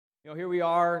Here we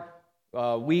are,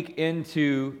 week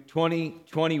into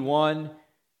 2021,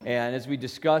 and as we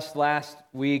discussed last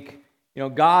week,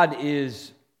 God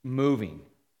is moving.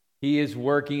 He is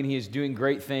working. He is doing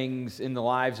great things in the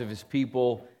lives of His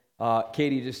people.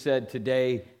 Katie just said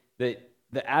today that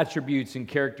the attributes and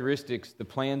characteristics, the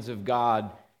plans of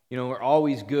God, are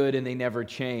always good and they never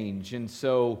change. And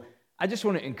so I just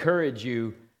want to encourage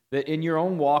you that in your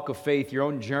own walk of faith, your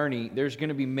own journey, there's going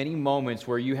to be many moments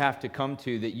where you have to come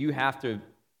to that you have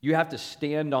to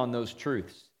stand on those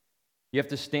truths. You have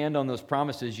to stand on those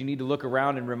promises. You need to look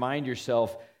around and remind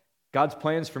yourself, God's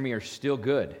plans for me are still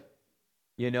good.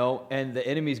 And the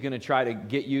enemy's going to try to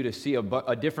get you to see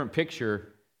a different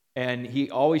picture, and he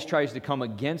always tries to come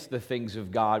against the things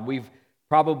of God. We've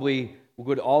probably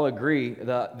would all agree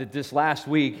that this last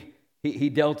week, he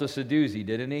dealt us a doozy,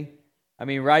 didn't he? I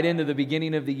mean, right into the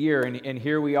beginning of the year, and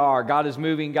here we are. God is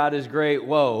moving. God is great.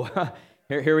 Whoa,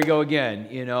 here we go again,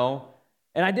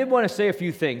 And I did want to say a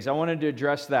few things. I wanted to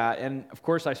address that. And, of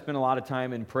course, I spent a lot of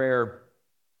time in prayer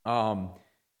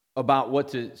about what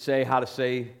to say, how to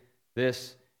say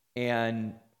this.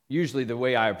 And usually the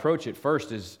way I approach it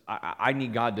first is I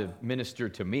need God to minister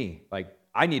to me. Like,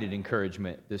 I needed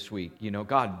encouragement this week.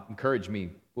 God, encourage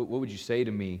me. What would you say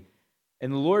to me?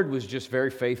 And the Lord was just very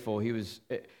faithful.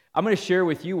 I'm going to share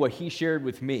with you what He shared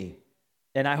with me.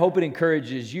 And I hope it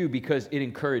encourages you because it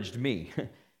encouraged me.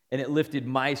 And it lifted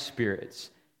my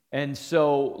spirits. And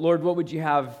so, Lord, what would you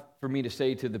have for me to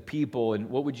say to the people? And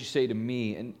what would you say to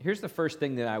me? And here's the first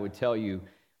thing that I would tell you.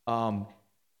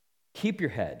 Keep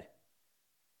your head.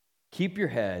 Keep your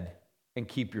head and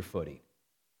keep your footing.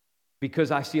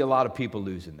 Because I see a lot of people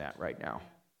losing that right now.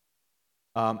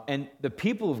 And the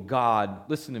people of God,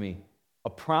 listen to me, a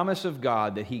promise of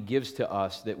God that He gives to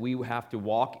us that we have to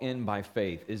walk in by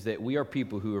faith is that we are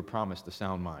people who are promised a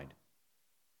sound mind.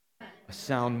 A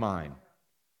sound mind.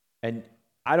 And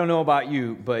I don't know about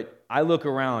you, but I look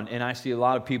around and I see a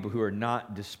lot of people who are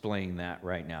not displaying that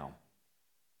right now.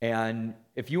 And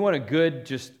if you want a good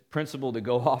just principle to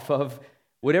go off of,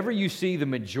 whatever you see the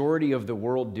majority of the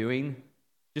world doing,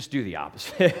 just do the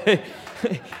opposite.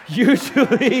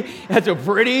 Usually, that's a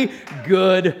pretty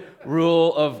good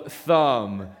rule of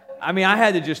thumb. I mean, I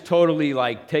had to just totally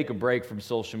take a break from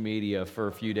social media for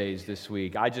a few days this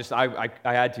week. I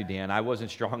had to, Dan. I wasn't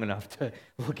strong enough to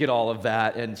look at all of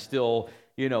that and still,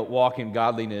 walk in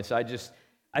godliness.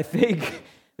 I think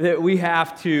that we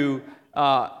have to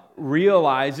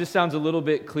realize, this sounds a little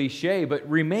bit cliche, but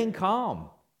remain calm.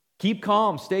 Keep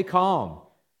calm, stay calm.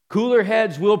 Cooler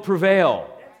heads will prevail.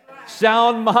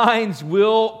 Sound minds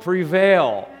will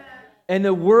prevail. And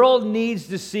the world needs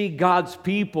to see God's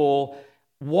people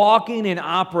walking and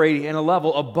operating in a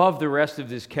level above the rest of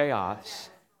this chaos.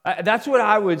 That's what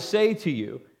I would say to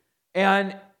you.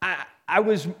 And I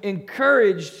was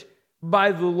encouraged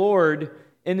by the Lord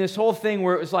in this whole thing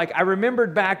where it was I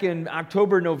remembered back in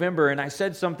October, November, and I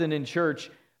said something in church.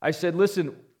 I said,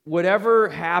 listen, whatever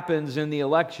happens in the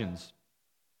elections,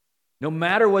 no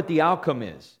matter what the outcome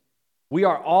is, we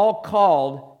are all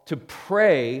called to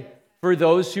pray for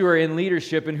those who are in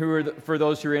leadership and for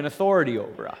those who are in authority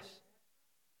over us.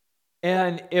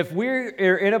 And if we're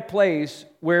in a place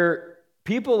where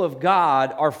people of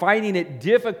God are finding it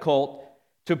difficult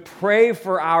to pray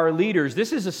for our leaders,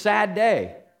 this is a sad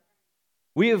day.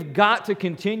 We have got to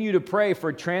continue to pray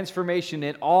for transformation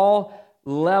at all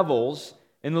levels.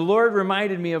 And the Lord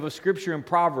reminded me of a scripture in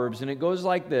Proverbs, and it goes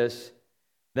like this: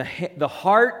 the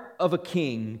heart of a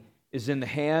king is in the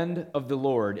hand of the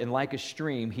Lord, and like a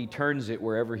stream, He turns it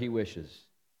wherever He wishes.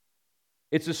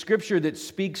 It's a scripture that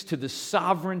speaks to the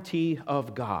sovereignty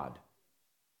of God.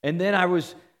 And then I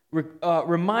was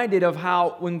reminded of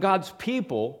how when God's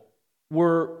people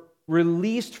were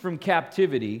released from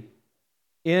captivity,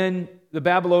 in the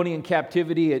Babylonian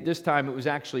captivity, at this time it was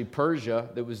actually Persia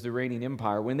that was the reigning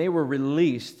empire. When they were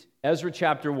released, Ezra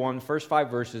chapter 1, first 5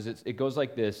 verses, it goes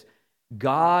like this: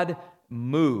 God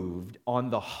moved on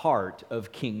the heart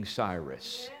of King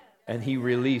Cyrus, and he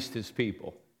released his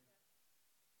people.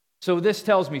 So this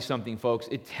tells me something, folks.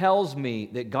 It tells me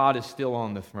that God is still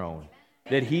on the throne,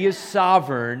 that He is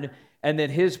sovereign, and that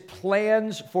His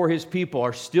plans for His people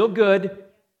are still good,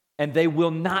 and they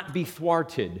will not be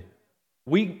thwarted.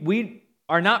 We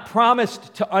are not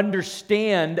promised to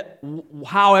understand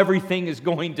how everything is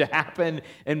going to happen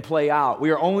and play out.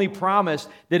 We are only promised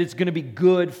that it's going to be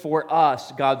good for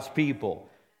us, God's people.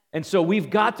 And so we've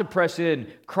got to press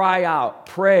in, cry out,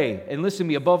 pray, and listen to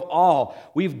me, above all,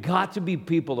 we've got to be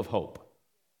people of hope.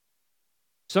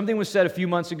 Something was said a few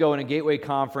months ago in a Gateway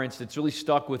conference that's really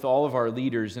stuck with all of our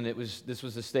leaders, and this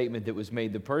was a statement that was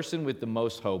made: the person with the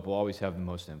most hope will always have the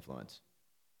most influence.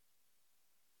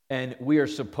 And we are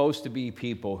supposed to be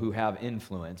people who have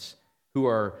influence, who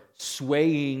are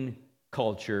swaying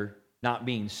culture, not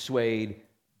being swayed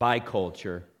by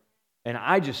culture. And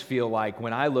I just feel like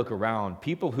when I look around,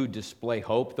 people who display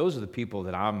hope, those are the people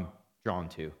that I'm drawn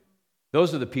to.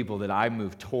 Those are the people that I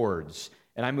move towards.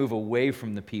 And I move away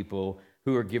from the people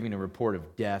who are giving a report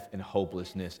of death and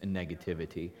hopelessness and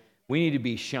negativity. We need to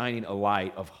be shining a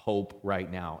light of hope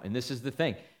right now. And this is the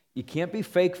thing. You can't be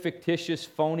fake, fictitious,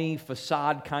 phony,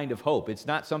 facade kind of hope. It's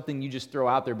not something you just throw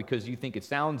out there because you think it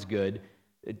sounds good.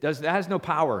 It has no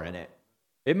power in it.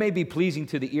 It may be pleasing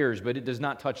to the ears, but it does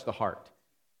not touch the heart.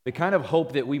 The kind of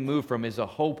hope that we move from is a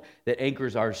hope that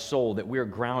anchors our soul, that we're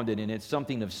grounded in. It's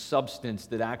something of substance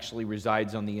that actually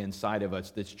resides on the inside of us,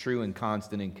 that's true and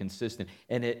constant and consistent.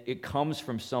 And it comes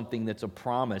from something that's a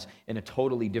promise in a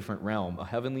totally different realm, a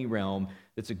heavenly realm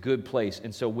that's a good place.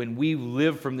 And so when we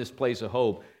live from this place of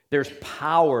hope, there's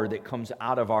power that comes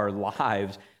out of our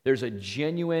lives. There's a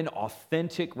genuine,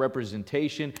 authentic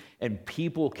representation, and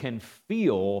people can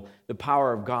feel the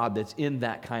power of God that's in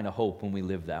that kind of hope when we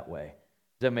live that way.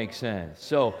 Does that make sense?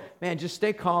 So, man, just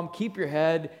stay calm, keep your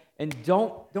head, and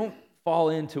don't fall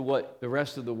into what the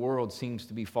rest of the world seems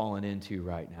to be falling into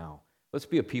right now. Let's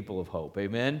be a people of hope.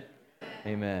 Amen?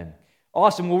 Amen.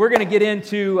 Awesome. Well, we're going to get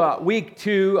into week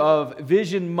 2 of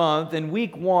Vision Month. And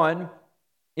week 1,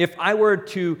 if I were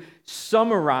to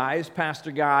summarize,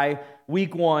 Pastor Guy,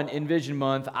 week 1 in Vision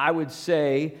Month, I would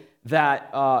say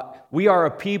that we are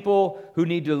a people who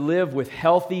need to live with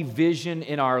healthy vision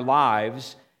in our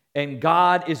lives. And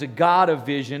God is a God of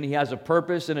vision. He has a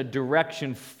purpose and a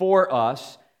direction for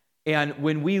us. And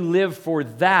when we live for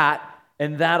that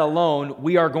and that alone,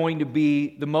 we are going to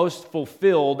be the most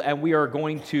fulfilled, and we are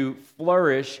going to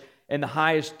flourish in the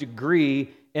highest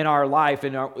degree in our life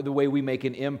and the way we make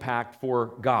an impact for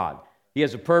God. He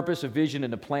has a purpose, a vision,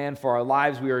 and a plan for our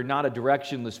lives. We are not a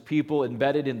directionless people.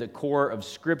 Embedded in the core of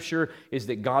Scripture is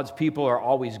that God's people are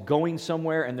always going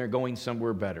somewhere, and they're going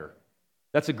somewhere better.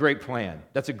 That's a great plan.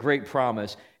 That's a great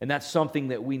promise. And that's something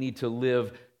that we need to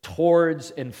live towards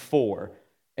and for.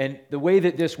 And the way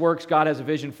that this works, God has a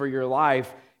vision for your life,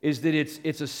 is that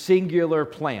it's a singular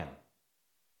plan.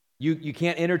 You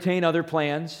can't entertain other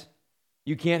plans.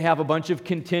 You can't have a bunch of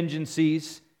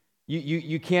contingencies.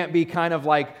 You can't be kind of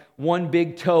like one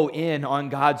big toe in on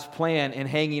God's plan and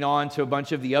hanging on to a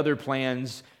bunch of the other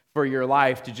plans for your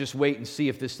life to just wait and see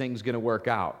if this thing's going to work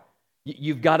out.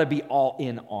 You've got to be all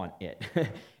in on it.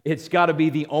 It's got to be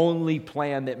the only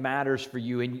plan that matters for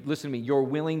you. And listen to me, you're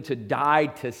willing to die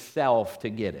to self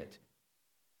to get it.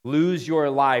 Lose your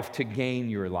life to gain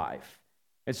your life.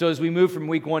 And so as we move from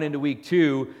week 1 into week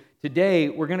 2, today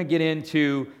we're going to get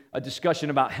into a discussion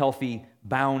about healthy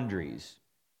boundaries.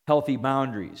 Healthy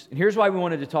boundaries. And here's why we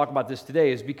wanted to talk about this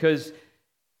today, is because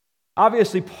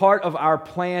obviously part of our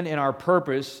plan and our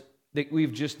purpose that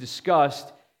we've just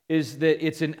discussed is that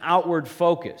it's an outward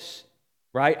focus,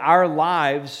 right? Our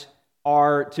lives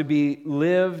are to be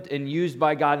lived and used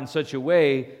by God in such a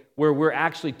way where we're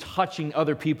actually touching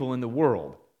other people in the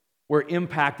world. We're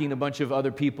impacting a bunch of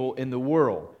other people in the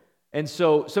world. And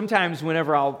so sometimes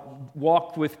whenever I'll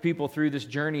walk with people through this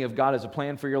journey of God as a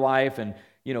plan for your life and,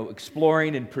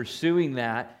 exploring and pursuing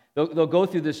that, they'll go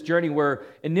through this journey where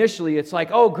initially it's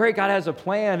like, oh, great, God has a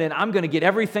plan and I'm going to get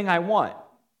everything I want.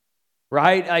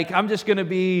 Right? Like I'm going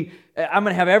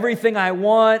to have everything I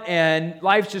want and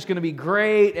life's just going to be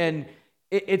great. And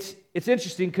it's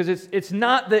interesting because it's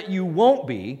not that you won't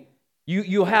be.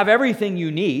 You'll have everything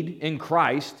you need in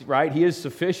Christ, right? He is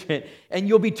sufficient and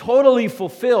you'll be totally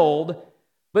fulfilled.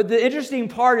 But the interesting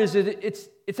part is that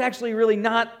it's actually really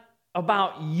not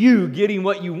about you getting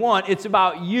what you want. It's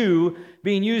about you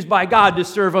being used by God to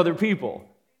serve other people.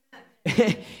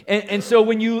 and so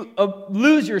when you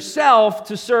lose yourself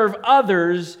to serve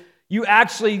others, you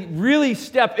actually really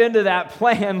step into that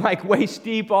plan like waist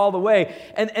deep all the way.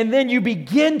 And then you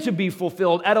begin to be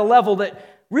fulfilled at a level that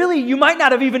really you might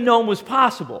not have even known was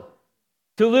possible,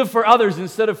 to live for others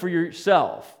instead of for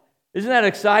yourself. Isn't that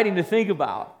exciting to think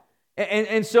about?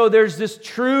 And so there's this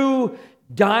true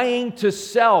dying to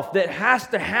self that has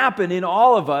to happen in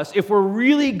all of us if we're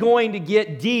really going to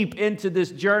get deep into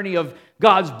this journey of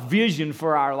God's vision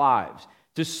for our lives,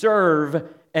 to serve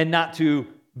and not to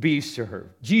be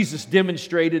served. Jesus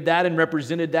demonstrated that and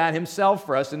represented that himself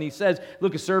for us. And he says,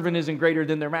 look, a servant isn't greater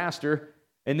than their master.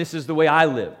 And this is the way I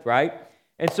lived, right?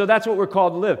 And so that's what we're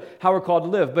called to live, how we're called to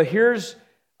live. But here's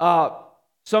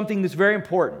something that's very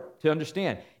important to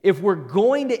understand. If we're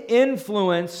going to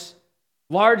influence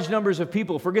large numbers of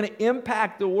people, if we're going to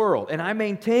impact the world, and I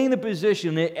maintain the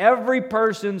position that every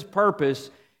person's purpose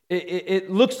It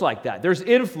looks like that. There's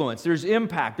influence, there's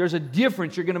impact, there's a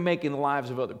difference you're going to make in the lives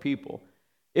of other people.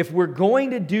 If we're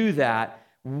going to do that,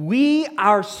 we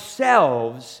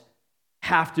ourselves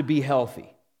have to be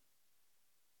healthy.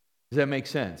 Does that make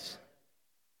sense?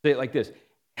 Say it like this.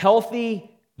 Healthy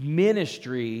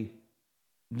ministry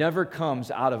never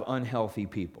comes out of unhealthy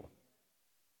people.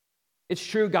 It's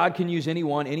true, God can use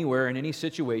anyone, anywhere, in any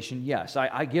situation. Yes,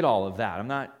 I get all of that. I'm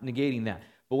not negating that.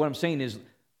 But what I'm saying is,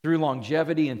 through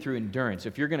longevity and through endurance,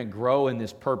 if you're going to grow in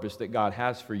this purpose that God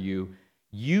has for you,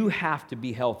 you have to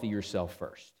be healthy yourself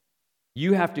first.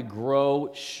 You have to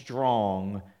grow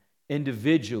strong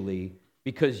individually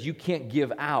because you can't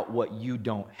give out what you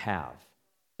don't have.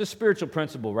 It's a spiritual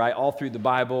principle, right? All through the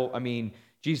Bible. I mean,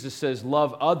 Jesus says,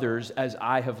 love others as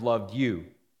I have loved you. He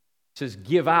says,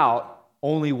 give out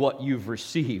only what you've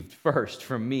received first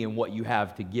from me and what you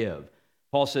have to give.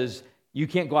 Paul says, you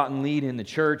can't go out and lead in the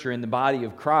church or in the body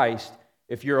of Christ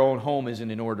if your own home isn't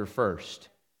in order first.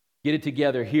 Get it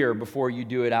together here before you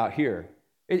do it out here.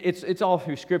 It's all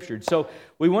through Scripture. So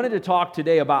we wanted to talk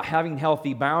today about having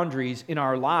healthy boundaries in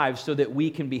our lives so that we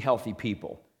can be healthy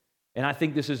people. And I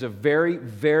think this is a very,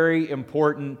 very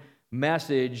important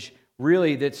message,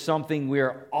 really, that's something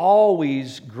we're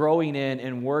always growing in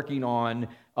and working on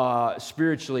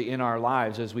spiritually in our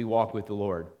lives as we walk with the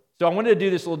Lord. So I wanted to do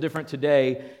this a little different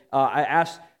today. I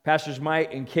asked Pastors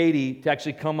Mike and Katie to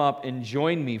actually come up and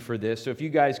join me for this. So if you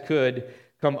guys could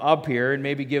come up here and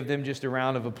maybe give them just a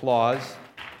round of applause.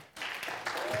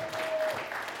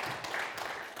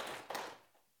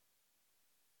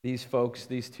 These folks,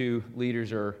 these two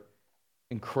leaders are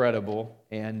incredible.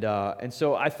 And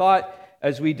so I thought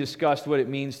as we discussed what it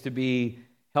means to be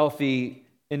healthy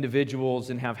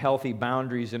individuals and have healthy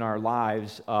boundaries in our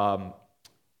lives,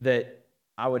 that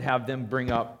I would have them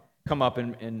come up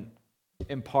and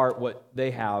impart what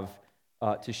they have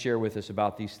to share with us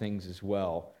about these things as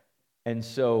well. And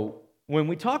so when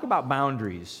we talk about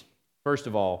boundaries, first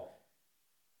of all,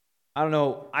 I don't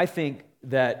know, I think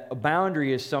that a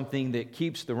boundary is something that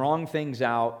keeps the wrong things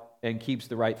out and keeps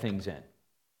the right things in.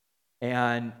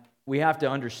 And we have to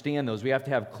understand those. We have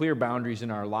to have clear boundaries in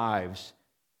our lives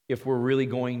if we're really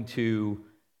going to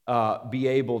be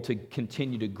able to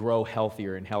continue to grow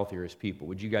healthier and healthier as people.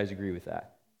 Would you guys agree with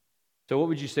that? So what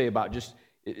would you say about just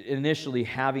initially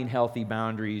having healthy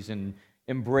boundaries and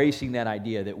embracing that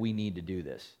idea that we need to do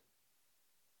this?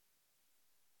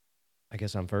 I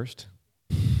guess I'm first.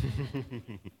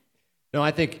 No,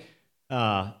 I think,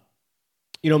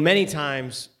 many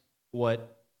times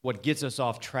what gets us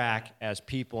off track as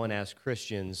people and as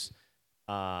Christians,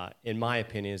 in my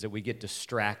opinion, is that we get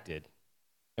distracted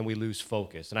and we lose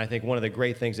focus. And I think one of the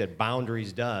great things that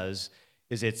boundaries does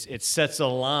is it sets a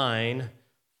line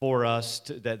for us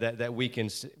that we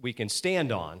can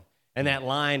stand on. And that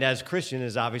line as Christian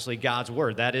is obviously God's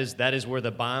word. That is where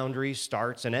the boundary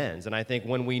starts and ends. And I think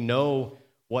when we know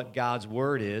what God's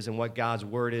word is and what God's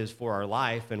word is for our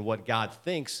life and what God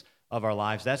thinks of our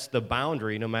lives, that's the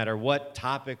boundary no matter what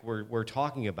topic we're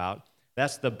talking about.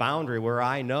 That's the boundary where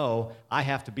I know I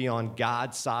have to be on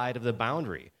God's side of the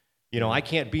boundary. I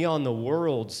can't be on the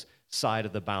world's side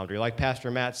of the boundary. Like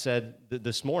Pastor Matt said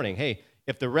this morning, hey,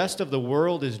 if the rest of the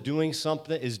world is doing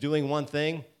one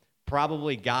thing,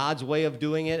 probably God's way of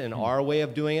doing it and our way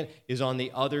of doing it is on the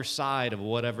other side of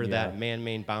whatever that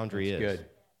man-made boundary is. Good.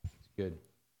 It's good.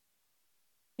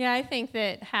 Yeah, I think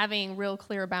that having real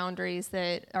clear boundaries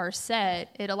that are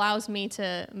set, it allows me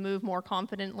to move more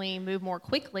confidently, move more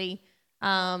quickly,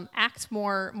 act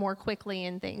more quickly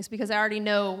in things because I already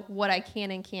know what I can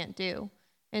and can't do.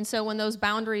 And so when those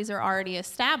boundaries are already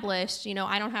established,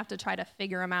 I don't have to try to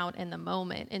figure them out in the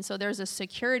moment. And so there's a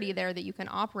security there that you can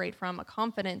operate from, a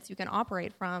confidence you can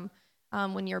operate from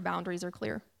when your boundaries are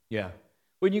clear. Yeah.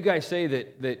 When you guys say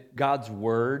that God's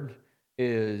word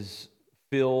is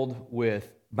filled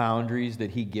with boundaries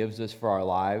that he gives us for our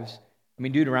lives, I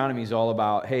mean, Deuteronomy is all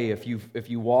about, hey, if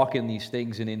you walk in these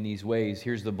things and in these ways,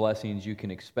 here's the blessings you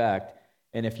can expect.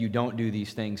 And if you don't do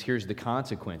these things, here's the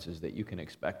consequences that you can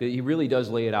expect. He really does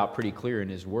lay it out pretty clear in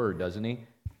his word, doesn't he?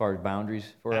 As far as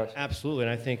boundaries for us. Absolutely.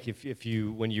 And I think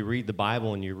when you read the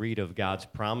Bible and you read of God's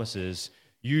promises,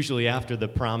 usually after the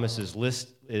promise is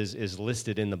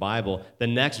listed in the Bible, the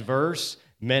next verse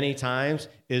many times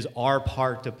is our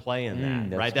part to play in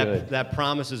that, right? That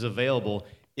promise is available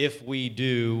if we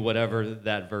do whatever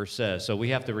that verse says. So we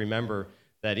have to remember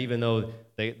that even though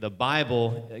the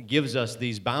Bible gives us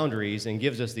these boundaries and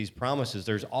gives us these promises,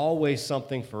 there's always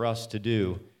something for us to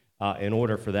do in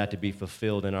order for that to be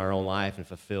fulfilled in our own life and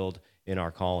fulfilled in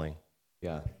our calling.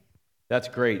 Yeah, that's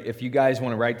great. If you guys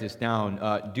want to write this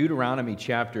down, Deuteronomy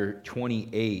chapter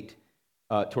 28,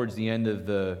 towards the end of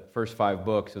the first 5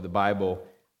 books of the Bible,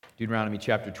 Deuteronomy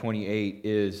chapter 28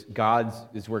 is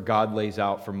where God lays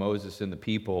out for Moses and the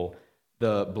people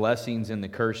the blessings and the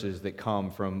curses that come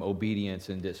from obedience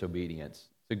and disobedience.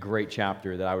 It's a great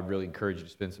chapter that I would really encourage you to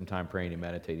spend some time praying and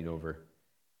meditating over.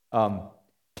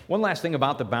 One last thing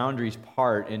about the boundaries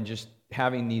part and just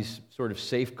having these sort of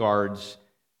safeguards,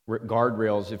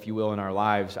 guardrails, if you will, in our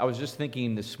lives. I was just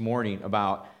thinking this morning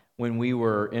about when we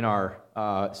were in our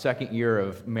second year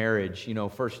of marriage. You know,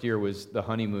 first year was the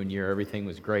honeymoon year. Everything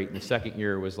was great. And the second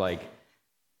year was like...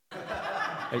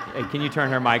 Hey, can you turn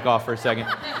her mic off for a second?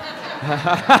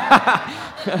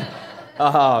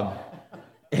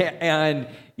 And,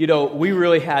 you know, we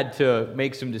really had to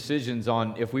make some decisions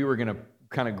on if we were going to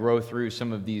kind of grow through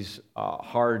some of these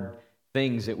hard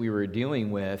things that we were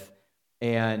dealing with.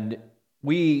 And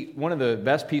one of the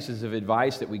best pieces of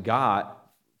advice that we got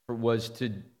was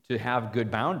to have good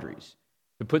boundaries,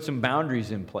 to put some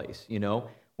boundaries in place. You know,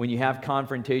 when you have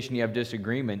confrontation, you have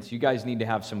disagreements, you guys need to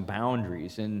have some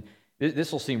boundaries. And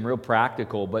this will seem real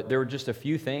practical, but there were just a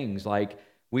few things. Like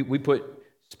we put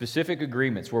specific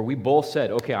agreements where we both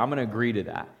said, okay, I'm going to agree to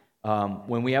that.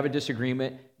 When we have a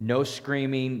disagreement, no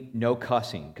screaming, no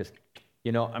cussing. Because,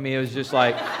 you know, I mean, it was just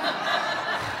like...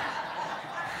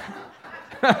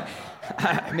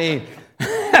 I mean,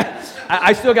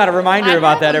 I still got a reminder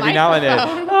about that every now and then.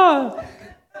 Oh.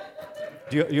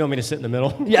 Do you want me to sit in the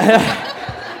middle? Yeah.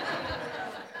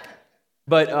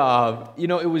 But, you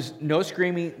know, it was no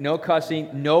screaming, no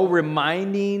cussing, no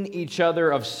reminding each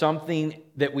other of something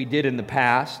that we did in the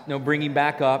past, no bringing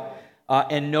back up,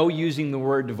 and no using the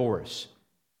word divorce.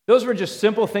 Those were just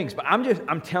simple things, but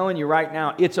I'm telling you right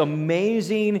now, it's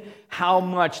amazing how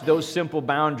much those simple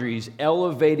boundaries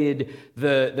elevated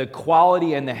the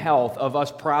quality and the health of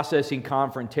us processing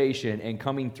confrontation and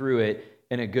coming through it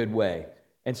in a good way.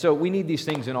 And so we need these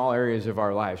things in all areas of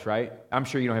our lives, right? I'm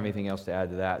sure you don't have anything else to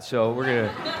add to that. So we're going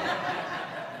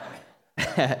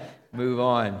to move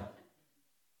on.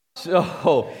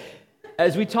 So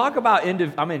as we talk about,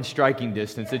 I'm in striking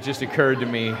distance. It just occurred to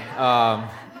me.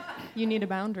 You need a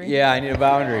boundary. Yeah, I need a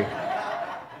boundary.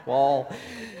 Well,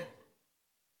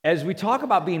 as we talk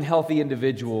about being healthy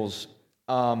individuals,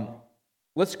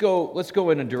 let's go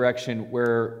in a direction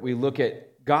where we look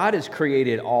at God has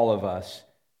created all of us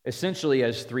essentially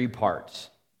as 3 parts,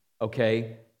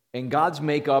 okay? In God's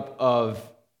makeup of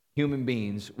human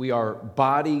beings, we are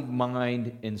body,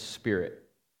 mind, and spirit.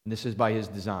 And this is by His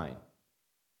design.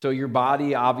 So your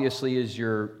body obviously is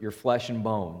your flesh and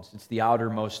bones. It's the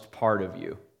outermost part of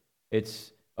you.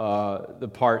 It's the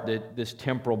part that this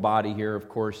temporal body here, of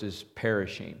course, is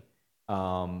perishing.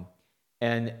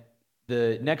 And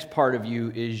the next part of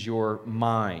you is your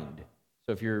mind.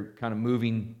 So if you're kind of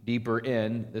moving deeper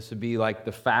in, this would be like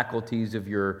the faculties of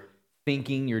your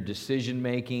thinking, your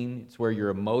decision-making. It's where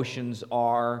your emotions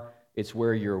are. It's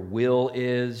where your will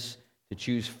is to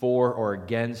choose for or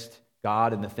against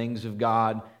God and the things of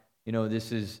God. You know,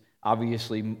 this is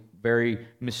obviously very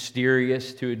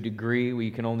mysterious to a degree.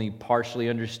 We can only partially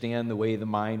understand the way the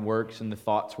mind works and the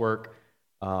thoughts work.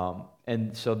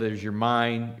 And so there's your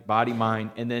mind, body, mind,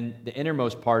 and then the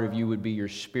innermost part of you would be your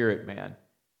spirit man,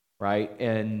 right?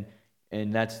 And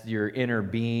that's your inner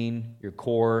being, your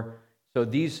core. So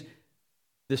this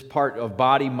part of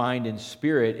body, mind, and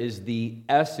spirit is the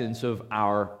essence of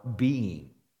our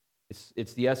being.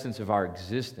 It's the essence of our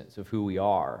existence, of who we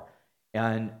are.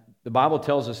 And the Bible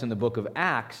tells us in the book of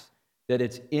Acts that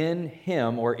it's in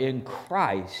Him or in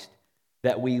Christ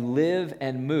that we live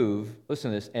and move,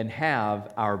 listen to this, and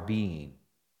have our being,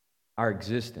 our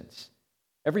existence.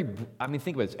 Think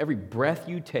about this. Every breath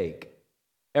you take,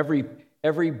 every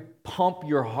pump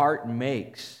your heart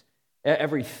makes,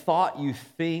 every thought you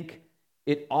think,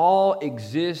 it all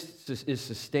exists, is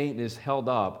sustained, is held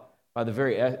up by the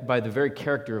very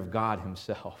character of God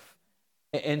Himself.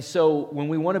 And so when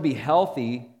we want to be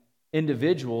healthy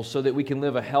individuals so that we can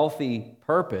live a healthy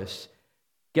purpose,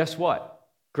 guess what?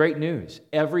 Great news.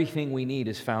 Everything we need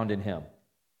is found in Him.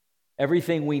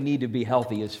 Everything we need to be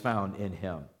healthy is found in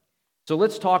Him. So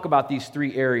let's talk about these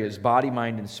 3 areas, body,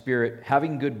 mind, and spirit,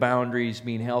 having good boundaries,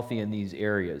 being healthy in these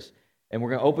areas. And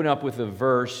we're going to open up with a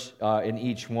verse in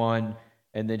each one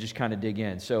and then just kind of dig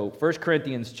in. So 1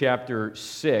 Corinthians chapter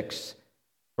 6,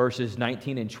 verses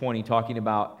 19 and 20, talking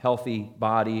about healthy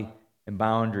body and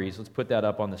boundaries. Let's put that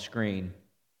up on the screen.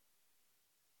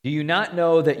 Do you not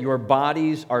know that your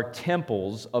bodies are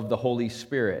temples of the Holy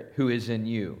Spirit who is in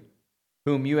you,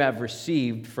 whom you have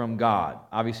received from God?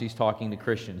 Obviously, he's talking to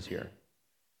Christians here.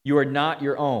 You are not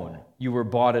your own. You were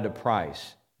bought at a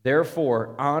price.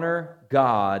 Therefore, honor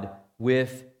God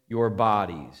with your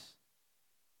bodies.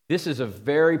 this is a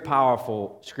very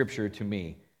powerful scripture to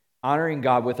me. Honoring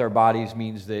God with our bodies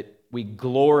means that we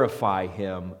glorify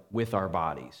Him with our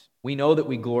bodies. We know that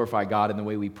we glorify God in the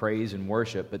way we praise and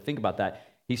worship, but think about that.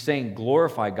 He's saying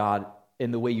glorify God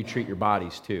in the way you treat your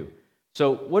bodies too.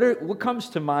 So what comes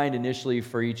to mind initially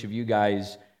for each of you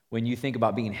guys when you think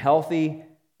about being healthy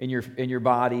in your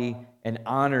body and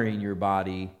honoring your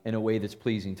body in a way that's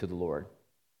pleasing to the Lord?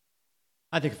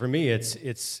 I think for me, it's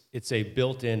a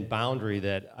built-in boundary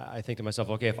that I think to myself,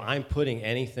 okay, if I'm putting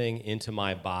anything into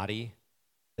my body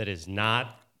that is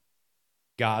not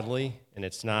godly and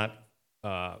it's not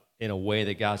in a way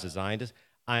that God's designed us,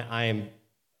 I'm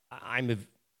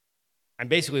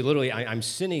basically literally I'm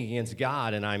sinning against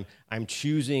God, and I'm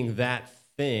choosing that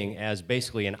thing as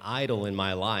basically an idol in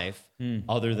my life,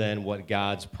 other than what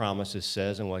God's promises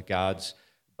says and what God's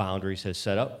boundaries has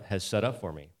set up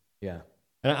for me. Yeah.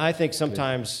 And I think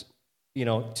sometimes,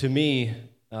 to me,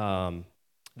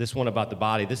 this one about the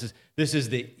body, this is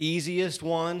the easiest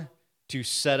one to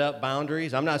set up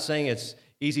boundaries. I'm not saying it's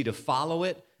easy to follow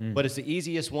it, but it's the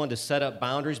easiest one to set up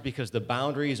boundaries because the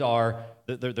boundaries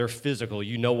they're physical.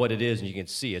 You know what it is and you can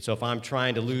see it. So if I'm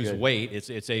trying to lose weight,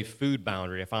 it's a food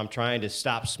boundary. If I'm trying to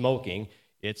stop smoking,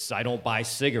 it's I don't buy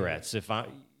cigarettes. If I'm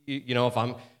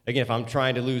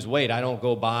trying to lose weight, I don't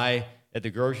go buy at the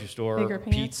grocery store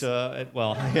pizza.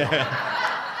 What?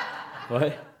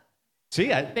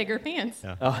 See, bigger pants.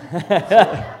 Yeah.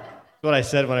 That's what I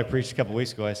said when I preached a couple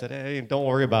weeks ago. I said, hey, don't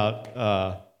worry about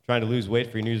trying to lose weight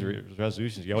for your New Year's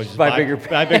resolutions. You always just buy bigger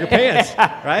pants,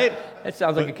 right? That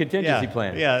sounds like a contingency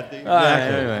plan.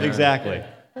 Yeah, exactly.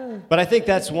 But I think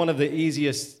that's one of the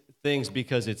easiest things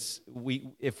because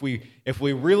if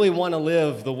we really want to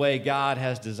live the way God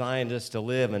has designed us to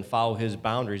live and follow His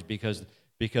boundaries, because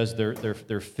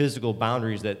they're physical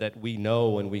boundaries that we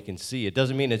know and we can see. It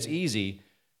doesn't mean it's easy,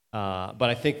 but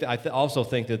I also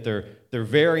think that they're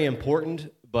very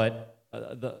important. But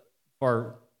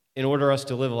in order for us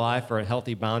to live a life for a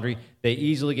healthy boundary, they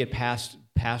easily get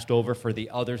passed over for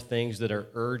the other things that are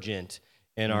urgent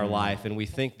in our life, and we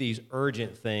think these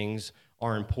urgent things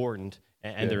are important,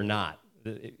 and they're not.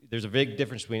 There's a big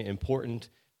difference between important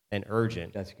and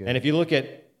urgent. That's good. And if you look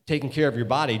at taking care of your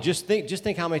body, just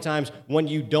think how many times when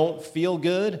you don't feel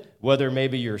good, whether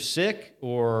maybe you're sick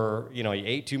or you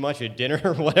ate too much at dinner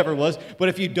or whatever it was, but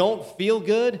if you don't feel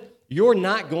good, you're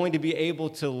not going to be able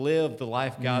to live the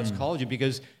life God's called you,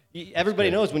 because everybody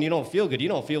knows when you don't feel good, you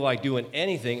don't feel like doing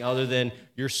anything other than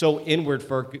you're so inward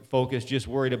focused, just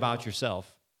worried about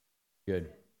yourself. Good.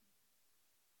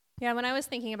 Yeah, when I was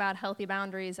thinking about healthy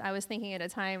boundaries, I was thinking at a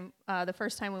time, the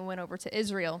first time we went over to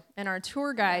Israel, and our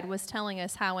tour guide was telling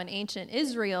us how in ancient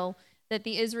Israel that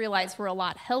the Israelites were a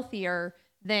lot healthier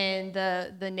than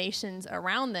the nations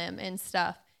around them and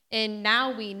stuff. And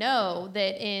now we know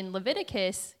that in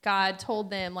Leviticus, God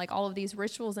told them like all of these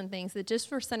rituals and things that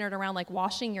just were centered around like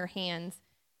washing your hands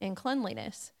and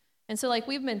cleanliness. And so like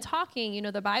we've been talking,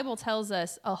 the Bible tells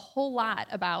us a whole lot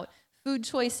about food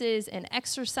choices and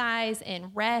exercise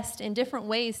and rest and different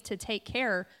ways to take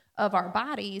care of our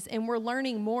bodies. And we're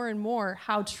learning more and more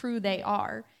how true they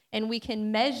are. And we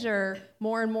can measure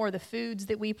more and more the foods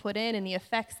that we put in and the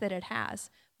effects that it has.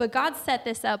 But God set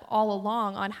this up all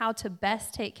along on how to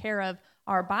best take care of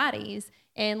our bodies.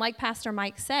 And like Pastor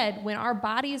Mike said, when our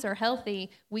bodies are healthy,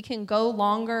 we can go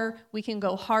longer, we can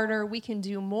go harder, we can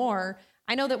do more.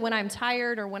 I know that when I'm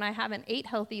tired or when I haven't ate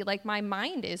healthy, like my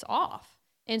mind is off.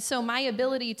 And so my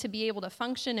ability to be able to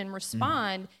function and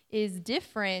respond is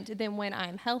different than when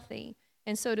I'm healthy.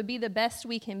 And so to be the best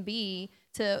we can be,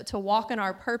 to walk in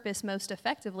our purpose most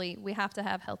effectively, we have to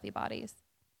have healthy bodies.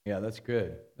 Yeah, that's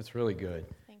good. That's really good.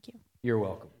 Thank you. You're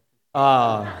welcome.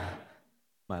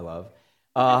 My love.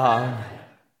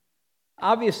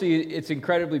 Obviously, it's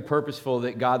incredibly purposeful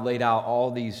that God laid out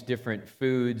all these different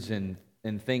foods and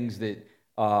things that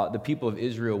the people of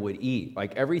Israel would eat.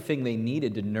 Like everything they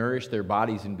needed to nourish their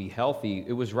bodies and be healthy,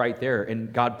 it was right there,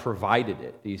 and God provided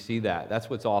it. Do you see that? That's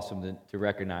what's awesome to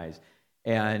recognize.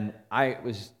 And I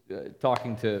was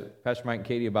talking to Pastor Mike and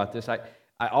Katie about this. I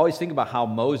always think about how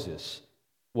Moses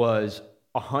was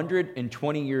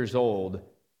 120 years old,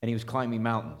 and he was climbing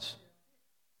mountains.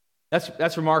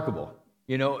 That's remarkable.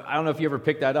 I don't know if you ever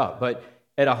picked that up, but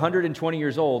at 120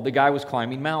 years old, the guy was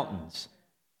climbing mountains.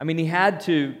 I mean, he had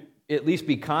to at least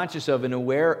be conscious of and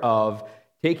aware of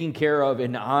taking care of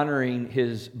and honoring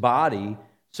his body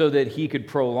so that he could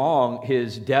prolong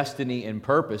his destiny and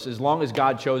purpose as long as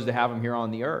God chose to have him here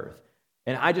on the earth.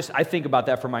 And I think about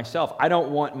that for myself. I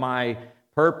don't want my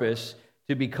purpose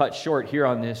to be cut short here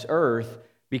on this earth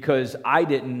because I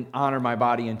didn't honor my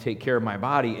body and take care of my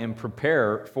body and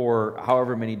prepare for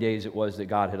however many days it was that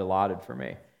God had allotted for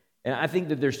me. And I think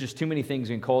that there's just too many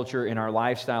things in culture, in our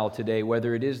lifestyle today,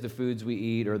 whether it is the foods we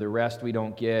eat or the rest we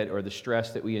don't get or the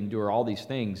stress that we endure, all these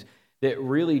things that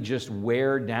really just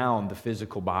wear down the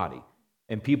physical body.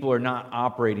 And people are not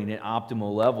operating at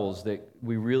optimal levels that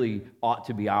we really ought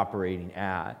to be operating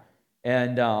at.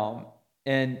 And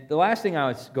the last thing I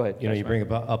would go ahead. You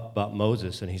bring up about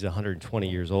Moses, and he's 120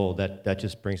 years old. That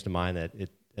just brings to mind that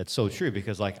that's so true,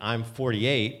 because like I'm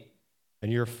 48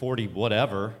 and you're 40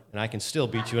 whatever, and I can still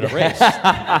beat you in a race.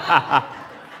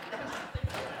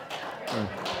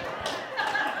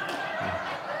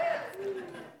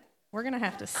 We're going to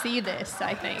have to see this,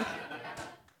 I think.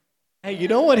 Hey, you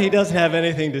know what? He doesn't have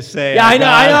anything to say. Yeah, I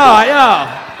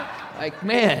know. Like,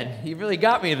 man, you really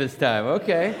got me this time.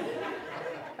 Okay.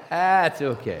 That's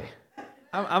okay.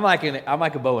 I'm like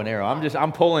a bow and arrow.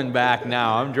 I'm pulling back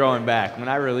now. I'm drawing back. When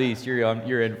I release, you're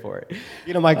in for it.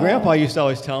 My grandpa used to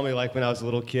always tell me, like when I was a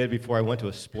little kid, before I went to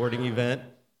a sporting event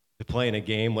to play in a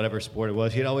game, whatever sport it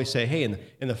was, he'd always say, "Hey,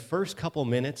 in the first couple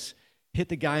minutes, hit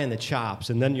the guy in the chops,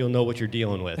 and then you'll know what you're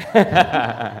dealing with." So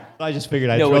I just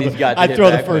figured I'd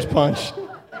throw the first punch.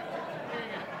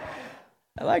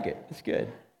 I like it. It's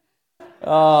good.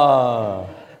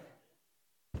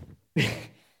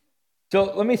 So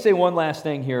let me say one last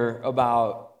thing here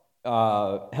about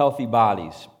healthy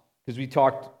bodies, because we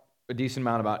talked a decent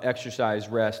amount about exercise,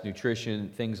 rest, nutrition,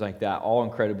 things like that, all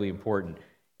incredibly important.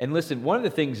 And listen, one of the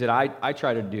things that I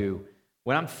try to do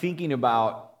when I'm thinking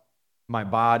about my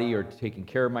body or taking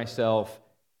care of myself,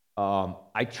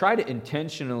 I try to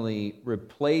intentionally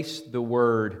replace the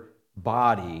word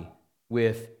body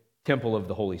with temple of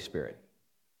the Holy Spirit.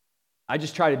 I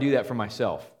just try to do that for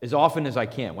myself as often as I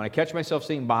can. When I catch myself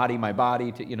saying body, my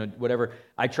body, whatever,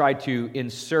 I try to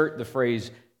insert the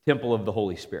phrase temple of the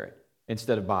Holy Spirit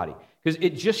instead of body, because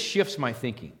it just shifts my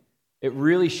thinking. It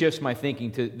really shifts my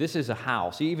thinking to this is a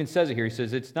house. He even says it here. He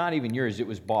says it's not even yours. It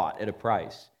was bought at a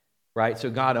price, right? So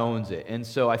God owns it. And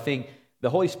so I think the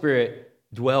Holy Spirit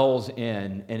dwells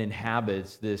in and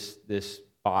inhabits this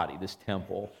body, this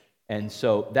temple. And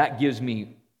so that gives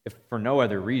me, if for no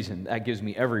other reason, that gives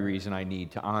me every reason I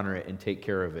need to honor it and take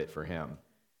care of it for Him.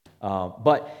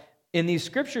 But in these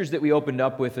scriptures that we opened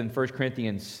up with in 1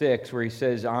 Corinthians 6, where he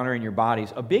says honoring your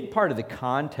bodies, a big part of the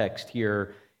context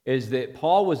here is that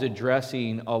Paul was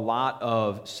addressing a lot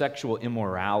of sexual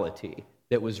immorality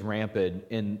that was rampant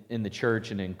in the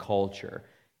church and in culture.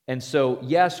 And so,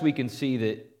 yes, we can see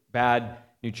that bad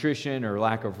nutrition or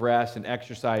lack of rest and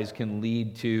exercise can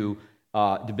lead to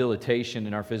debilitation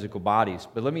in our physical bodies.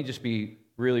 But let me just be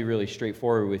really, really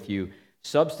straightforward with you.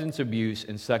 Substance abuse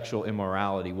and sexual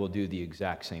immorality will do the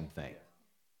exact same thing.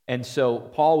 And so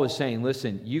Paul was saying,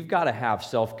 listen, you've got to have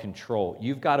self-control.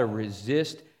 You've got to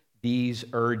resist these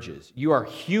urges. You are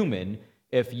human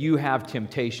if you have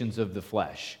temptations of the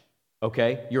flesh,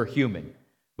 okay? You're human.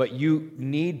 But you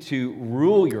need to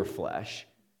rule your flesh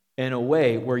in a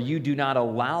way where you do not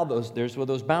allow there's where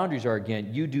those boundaries are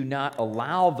again. You do not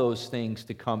allow those things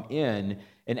to come in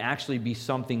and actually be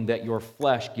something that your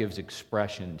flesh gives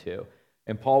expression to.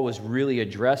 And Paul was really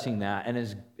addressing that. And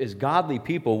as godly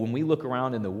people, when we look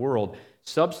around in the world,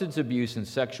 substance abuse and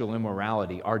sexual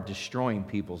immorality are destroying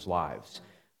people's lives.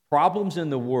 Problems in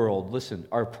the world, listen,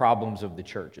 are problems of the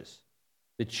churches.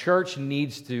 The church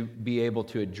needs to be able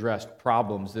to address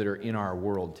problems that are in our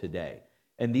world today.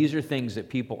 And these are things that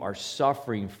people are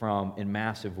suffering from in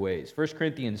massive ways. 1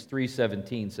 Corinthians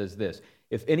 3:17 says this,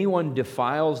 if anyone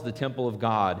defiles the temple of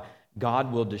God,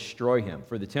 God will destroy him.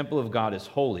 For the temple of God is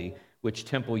holy, which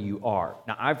temple you are.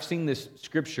 Now, I've seen this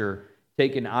scripture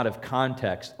taken out of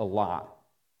context a lot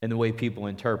in the way people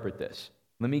interpret this.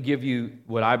 Let me give you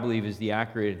what I believe is the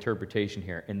accurate interpretation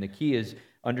here. And the key is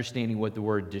understanding what the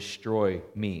word destroy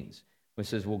means. When it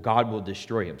says, well, God will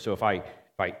destroy him. So if I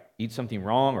eat something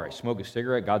wrong or I smoke a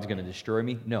cigarette, God's going to destroy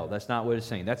me? No, that's not what it's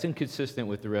saying. That's inconsistent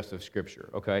with the rest of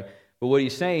Scripture, okay? But what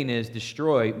he's saying is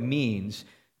destroy means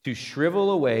to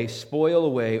shrivel away, spoil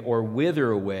away, or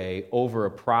wither away over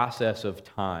a process of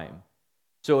time.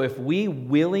 So if we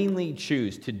willingly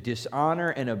choose to dishonor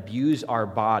and abuse our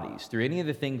bodies through any of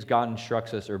the things God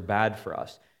instructs us are bad for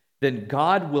us, then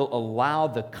God will allow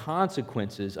the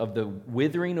consequences of the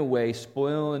withering away,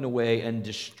 spoiling away, and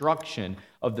destruction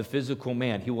of the physical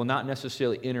man. He will not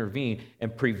necessarily intervene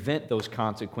and prevent those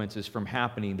consequences from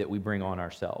happening that we bring on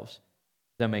ourselves.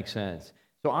 Does that make sense?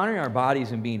 So honoring our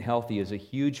bodies and being healthy is a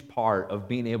huge part of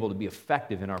being able to be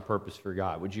effective in our purpose for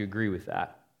God. Would you agree with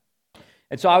that?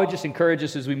 And so I would just encourage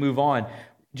us as we move on,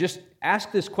 just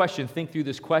ask this question, think through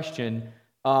this question.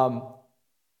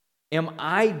 Am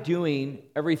I doing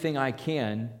everything I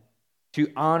can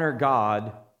to honor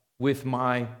God with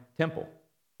my temple,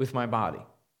 with my body?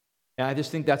 And I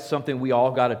just think that's something we all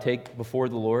got to take before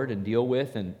the Lord and deal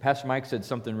with. And Pastor Mike said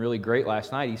something really great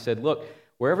last night. He said, look,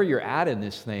 wherever you're at in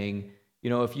this thing,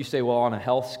 if you say, well, on a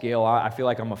health scale, I feel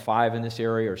like I'm a 5 in this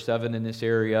area or 7 in this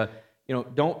area,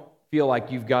 don't feel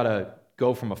like you've got to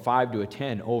go from a 5 to a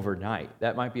 10 overnight.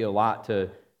 That might be a lot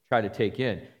to try to take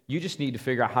in. You just need to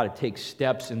figure out how to take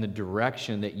steps in the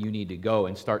direction that you need to go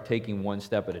and start taking one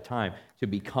step at a time to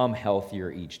become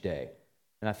healthier each day.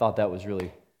 And I thought that was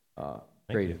really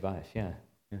great advice. Yeah.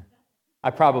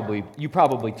 You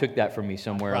probably took that from me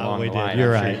somewhere along the line.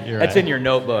 You're I'm right. sure. You're That's right. in your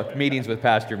notebook, Meetings with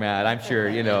Pastor Matt. I'm sure,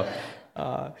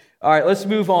 All right, let's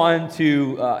move on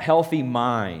to healthy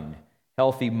mind.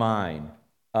 Healthy mind.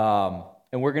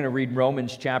 And we're going to read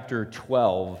Romans chapter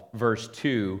 12, verse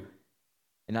 2.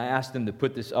 And I asked them to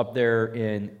put this up there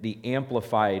in the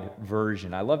Amplified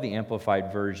Version. I love the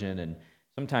Amplified Version, and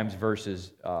sometimes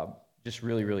verses just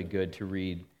really, really good to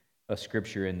read a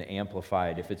scripture in the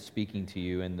Amplified if it's speaking to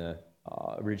you in the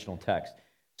original text.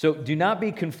 So, do not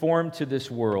be conformed to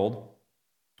this world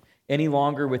any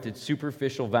longer with its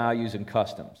superficial values and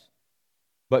customs,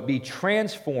 but be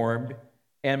transformed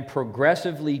and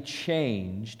progressively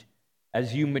changed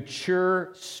as you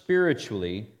mature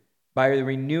spiritually by the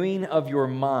renewing of your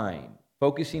mind,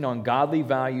 focusing on godly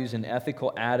values and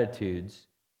ethical attitudes,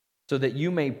 so that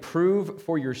you may prove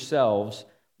for yourselves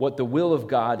what the will of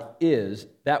God is,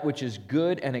 that which is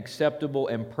good and acceptable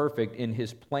and perfect in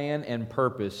His plan and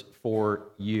purpose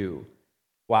for you.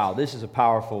 Wow, this is a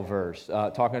powerful verse,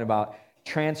 talking about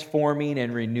transforming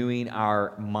and renewing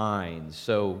our minds.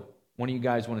 So, one of you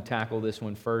guys want to tackle this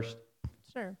one first?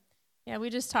 Sure. Yeah, we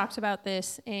just talked about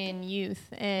this in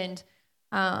youth, and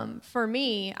for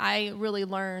me, I really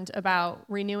learned about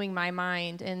renewing my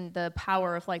mind and the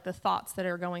power of the thoughts that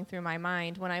are going through my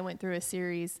mind when I went through a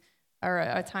series or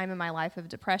a time in my life of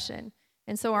depression.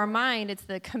 And so our mind, it's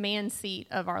the command seat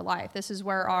of our life. This is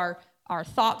where our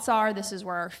thoughts are. This is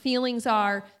where our feelings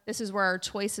are. This is where our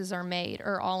choices are made,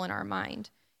 are all in our mind.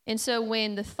 And so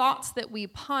when the thoughts that we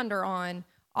ponder on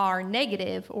are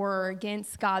negative or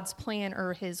against God's plan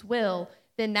or His will,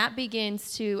 then that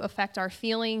begins to affect our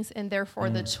feelings and therefore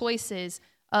the choices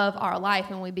of our life,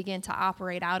 and we begin to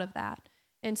operate out of that.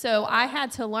 And so I had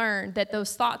to learn that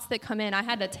those thoughts that come in, I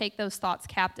had to take those thoughts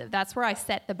captive. That's where I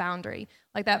set the boundary.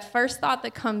 That first thought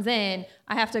that comes in,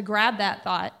 I have to grab that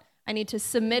thought. I need to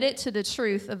submit it to the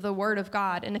truth of the Word of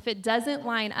God. And if it doesn't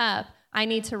line up, I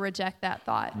need to reject that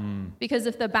thought. Because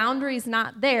if the boundary's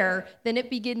not there, then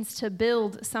it begins to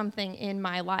build something in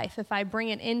my life. If I bring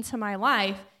it into my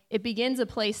life, it begins a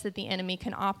place that the enemy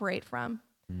can operate from.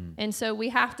 And so we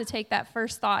have to take that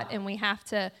first thought and we have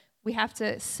to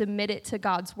submit it to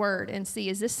God's Word and see,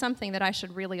 is this something that I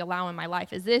should really allow in my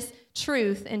life? Is this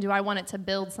truth, and do I want it to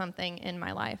build something in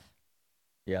my life?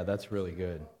 Yeah, that's really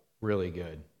good. Really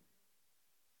good.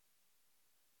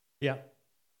 Yeah.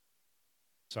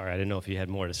 Sorry, I didn't know if you had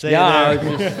more to say. Yeah,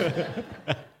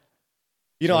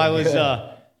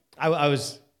 I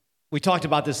was we talked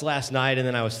about this last night, and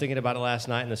then I was thinking about it last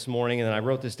night and this morning, and then I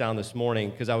wrote this down this morning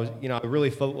because I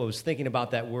was thinking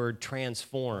about that word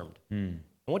transformed. And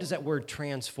what does that word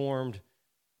transformed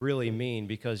really mean?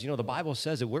 Because, the Bible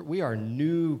says that we are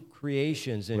new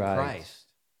creations in Christ.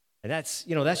 And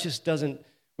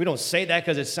we don't say that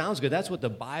because it sounds good. That's what the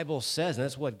Bible says, and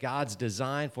that's what God's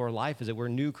design for life is, that we're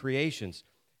new creations.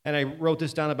 And I wrote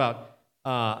this down about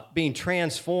being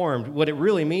transformed. What it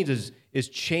really means is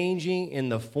changing in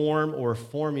the form or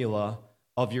formula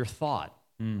of your thought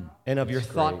and of your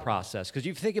thought process. Because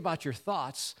you think about your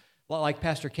thoughts, like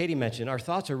Pastor Katie mentioned, our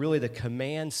thoughts are really the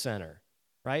command center,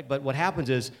 right? But what happens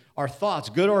is our thoughts,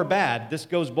 good or bad, this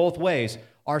goes both ways.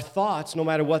 Our thoughts, no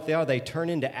matter what they are, they turn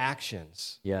into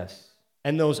actions. Yes.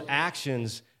 And those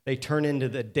actions, they turn into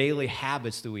the daily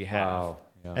habits that we have. Wow.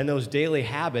 Yeah. And those daily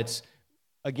habits,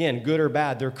 again, good or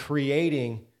bad, they're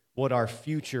creating what our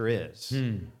future is,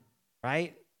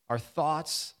 right? Our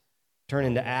thoughts turn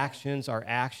into actions. Our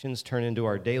actions turn into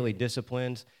our daily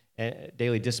disciplines and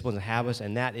habits,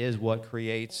 and that is what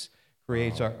creates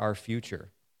our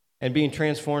future. And being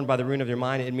transformed by the renewing of your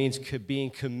mind, it means being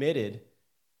committed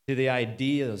to the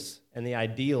ideas and the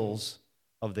ideals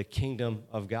of the kingdom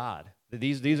of God.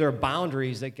 These are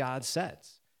boundaries that God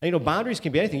sets. And, boundaries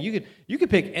can be anything. You could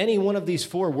pick any one of these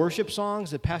 4 worship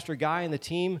songs that Pastor Guy and the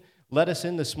team led us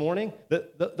in this morning.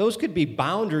 Those could be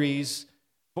boundaries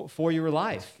for your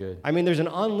life. Good. I mean, there's an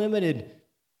unlimited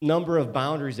number of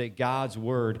boundaries that God's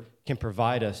Word can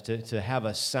provide us to have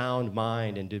a sound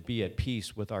mind and to be at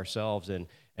peace with ourselves and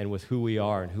with who we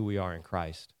are and who we are in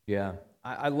Christ. Yeah.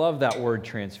 I love that word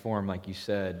transform, like you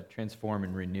said, transform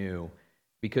and renew,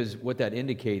 because what that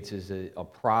indicates is a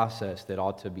process that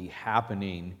ought to be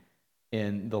happening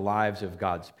in the lives of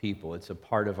God's people. It's a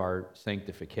part of our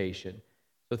sanctification.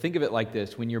 So think of it like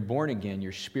this. When you're born again,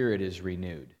 your spirit is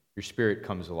renewed. Your spirit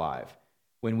comes alive.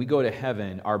 When we go to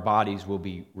heaven, our bodies will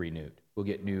be renewed. We'll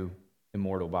get new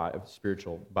immortal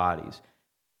spiritual bodies.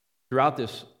 Throughout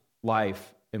this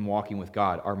life and walking with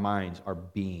God, our minds are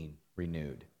being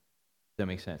renewed. Does that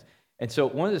make sense? And so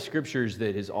one of the scriptures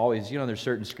that is always, there's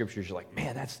certain scriptures you're like,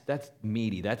 man, that's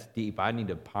meaty, that's deep. I need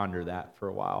to ponder that for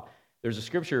a while. There's a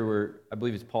scripture where, I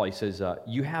believe it's Paul, he says,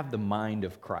 you have the mind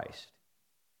of Christ.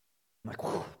 I'm like,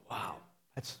 wow,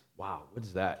 what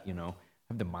is that,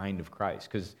 have the mind of Christ?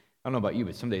 Because I don't know about you,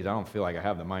 but some days I don't feel like I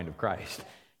have the mind of Christ.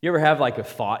 You ever have like a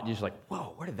thought, you're just like,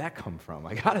 whoa, where did that come from?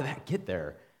 Like, how did that get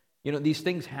there? These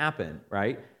things happen,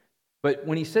 right? But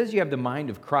when he says you have the mind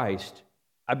of Christ,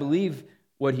 I believe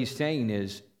what he's saying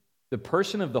is the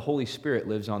person of the Holy Spirit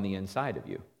lives on the inside of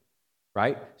you,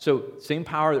 right? So same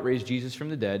power that raised Jesus from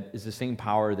the dead is the same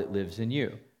power that lives in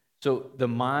you. So the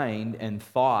mind and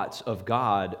thoughts of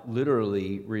God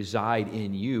literally reside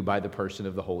in you by the person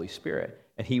of the Holy Spirit.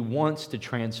 And he wants to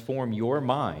transform your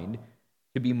mind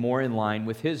to be more in line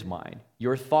with his mind.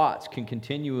 Your thoughts can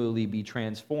continually be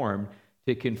transformed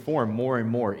to conform more and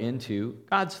more into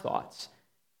God's thoughts.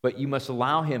 But you must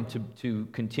allow him to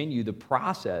continue the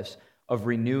process of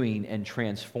renewing and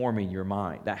transforming your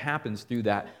mind. That happens through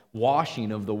that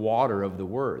washing of the water of the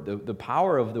Word. The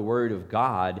power of the Word of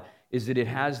God is that it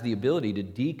has the ability to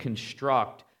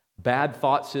deconstruct bad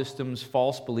thought systems,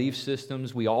 false belief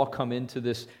systems. We all come into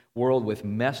this world with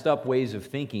messed up ways of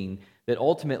thinking that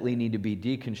ultimately need to be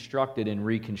deconstructed and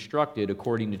reconstructed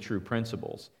according to true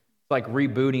principles. It's like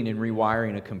rebooting and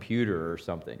rewiring a computer or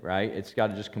something, right? It's got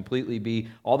to just completely be,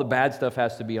 all the bad stuff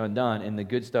has to be undone and the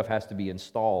good stuff has to be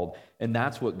installed. And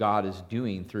that's what God is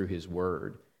doing through his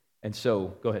word. And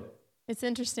so, go ahead. It's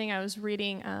interesting. I was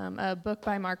reading a book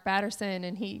by Mark Batterson,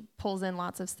 and he pulls in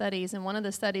lots of studies. And one of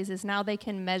the studies is now they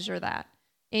can measure that.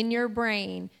 In your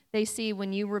brain, they see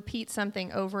when you repeat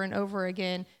something over and over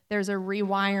again, there's a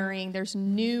rewiring, there's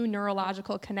new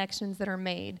neurological connections that are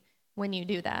made when you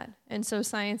do that. And so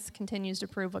science continues to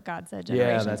prove what God said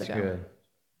generations ago. Yeah, that's good.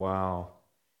 Wow.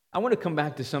 I want to come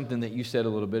back to something that you said a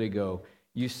little bit ago.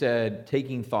 You said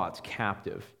taking thoughts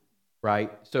captive,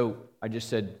 right? So I just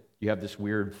said you have this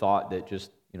weird thought that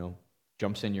just,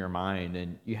 jumps in your mind,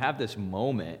 and you have this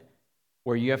moment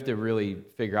where you have to really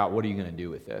figure out, what are you going to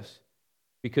do with this?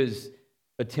 Because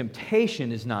a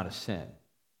temptation is not a sin.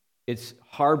 It's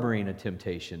harboring a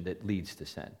temptation that leads to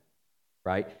sin,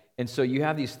 right? And so you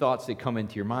have these thoughts that come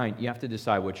into your mind. You have to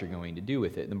decide what you're going to do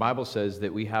with it. And the Bible says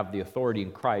that we have the authority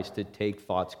in Christ to take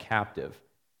thoughts captive.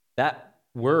 That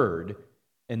word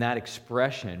and that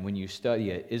expression, when you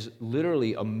study it, is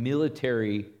literally a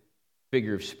military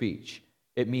figure of speech.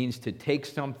 It means to take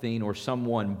something or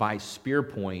someone by spear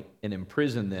point and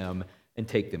imprison them and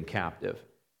take them captive.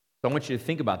 So I want you to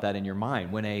think about that in your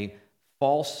mind. When a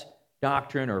false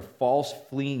doctrine or false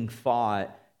fleeing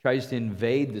thought tries to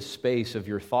invade the space of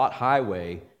your thought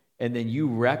highway, and then you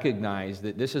recognize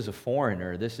that this is a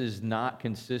foreigner, this is not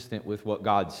consistent with what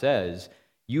God says,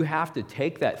 you have to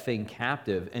take that thing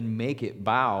captive and make it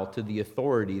bow to the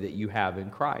authority that you have in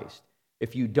Christ.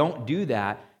 If you don't do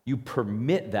that, you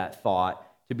permit that thought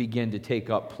to begin to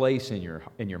take up place in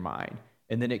your mind,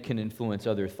 and then it can influence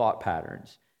other thought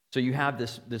patterns. So you have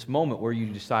this moment where you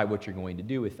decide what you're going to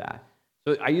do with that.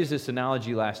 So I used this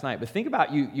analogy last night, but think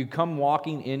about you come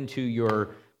walking into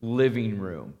your living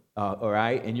room, all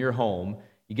right, in your home.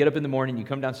 You get up in the morning, you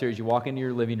come downstairs, you walk into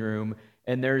your living room,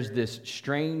 and there's this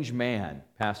strange man,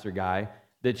 Pastor Guy,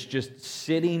 that's just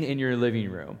sitting in your living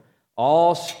room,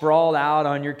 all sprawled out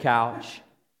on your couch.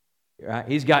 Right?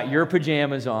 He's got your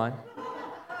pajamas on.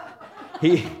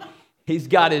 He's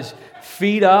got his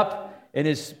feet up and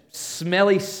his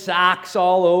smelly socks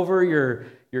all over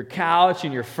your couch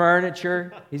and your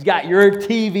furniture. He's got your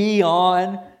TV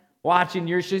on, watching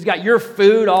your show. He's got your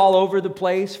food all over the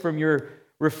place from your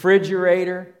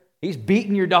refrigerator. He's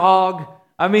beating your dog.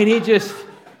 I mean, you're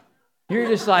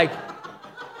just like,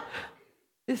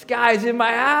 this guy's in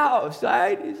my house,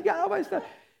 right? He's got all my stuff.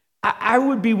 I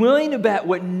would be willing to bet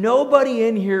what nobody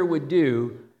in here would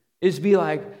do is be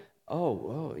like,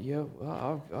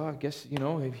 I guess,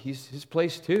 he's his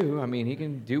place too. I mean, he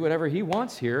can do whatever he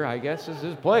wants here. I guess it's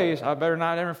his place. I better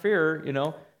not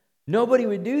interfere, Nobody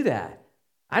would do that.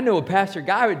 I know what Pastor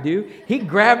Guy would do. He'd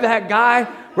grab that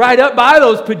guy right up by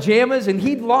those pajamas and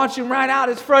he'd launch him right out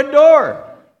his front door.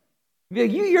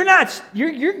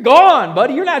 You're gone,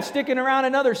 buddy. You're not sticking around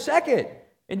another second.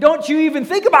 And don't you even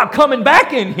think about coming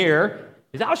back in here,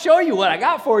 because I'll show you what I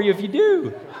got for you if you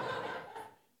do.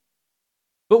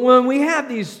 But when we have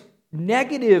these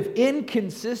negative,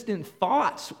 inconsistent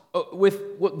thoughts with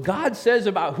what God says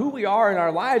about who we are in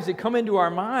our lives that come into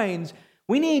our minds,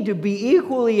 we need to be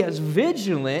equally as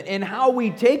vigilant in how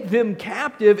we take them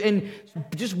captive and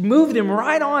just move them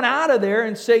right on out of there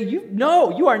and say,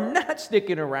 no, you are not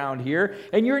sticking around here,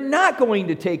 and you're not going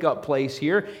to take up place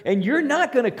here, and you're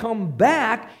not going to come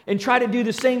back and try to do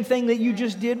the same thing that you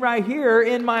just did right here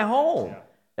in my home.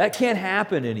 That can't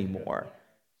happen anymore.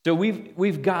 So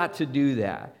we've got to do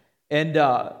that. And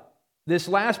this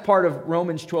last part of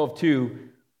Romans 12:2,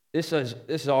 this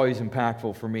is always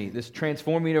impactful for me. This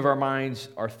transforming of our minds,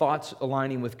 our thoughts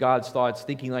aligning with God's thoughts,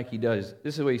 thinking like He does.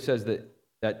 This is what he says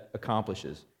that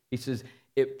accomplishes. He says,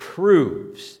 it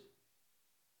proves,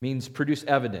 means produce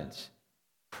evidence,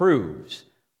 proves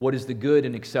what is the good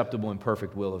and acceptable and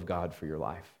perfect will of God for your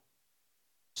life.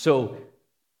 So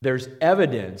there's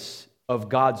evidence of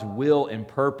God's will and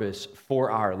purpose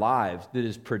for our lives that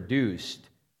is produced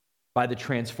by the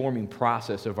transforming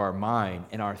process of our mind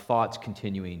and our thoughts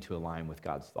continuing to align with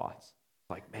God's thoughts.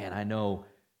 Like, man, I know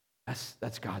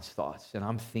that's God's thoughts, and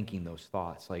I'm thinking those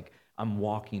thoughts. Like, I'm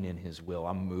walking in His will.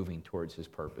 I'm moving towards His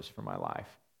purpose for my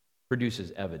life.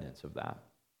 Produces evidence of that.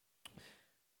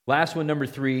 Last one, number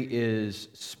 3, is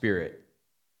spirit.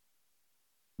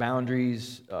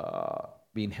 Boundaries,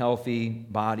 being healthy,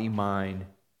 body, mind,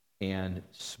 and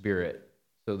spirit.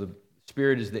 So the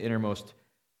spirit is the innermost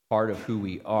part of who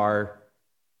we are.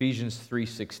 Ephesians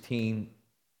 3:16,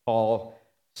 Paul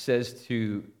says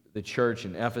to the church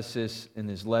in Ephesus in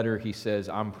his letter, he says,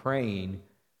 I'm praying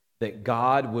that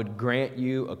God would grant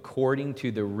you according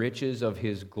to the riches of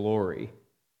His glory.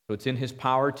 So it's in His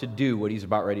power to do what he's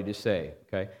about ready to say,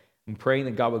 okay? I'm praying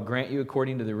that God would grant you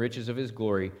according to the riches of His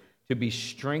glory to be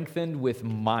strengthened with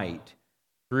might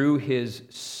through His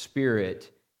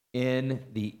Spirit in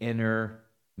the inner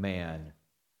man.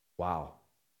 Wow.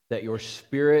 That your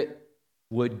spirit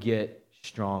would get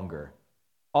stronger.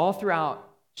 All throughout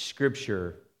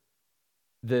Scripture,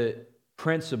 the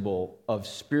principle of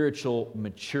spiritual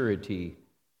maturity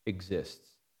exists.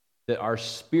 That our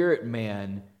spirit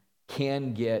man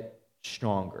can get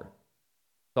stronger.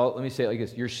 So let me say it like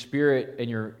this. Your spirit and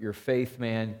your faith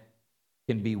man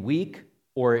can be weak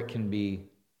or it can be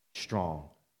strong.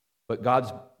 But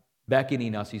God's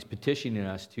beckoning us, He's petitioning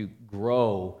us to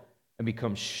grow and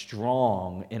become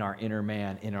strong in our inner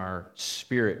man, in our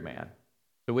spirit man.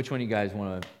 So which one of you guys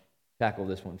want to tackle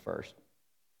this one first?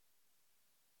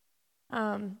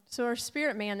 So our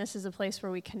spirit man, this is a place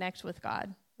where we connect with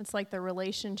God. It's like the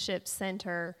relationship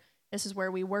center. This is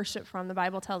where we worship from. The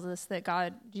Bible tells us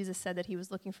that Jesus said that He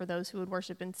was looking for those who would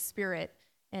worship in spirit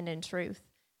and in truth.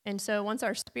 And so once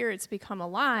our spirits become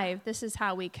alive, this is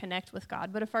how we connect with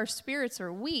God. But if our spirits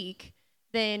are weak,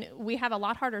 then we have a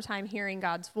lot harder time hearing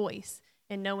God's voice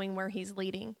and knowing where He's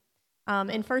leading.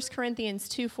 In 1 Corinthians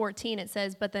 2:14, it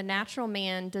says, but the natural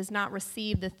man does not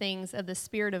receive the things of the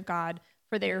Spirit of God,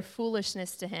 for they are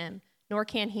foolishness to him, nor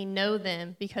can he know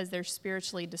them because they're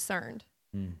spiritually discerned.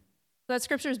 So that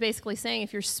scripture is basically saying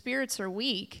if your spirits are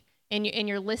weak and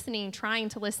you're listening, trying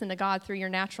to listen to God through your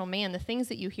natural man, the things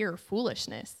that you hear are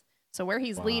foolishness. So where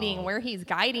He's leading, where He's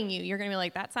guiding you, you're going to be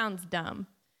like, that sounds dumb.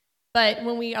 But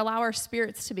when we allow our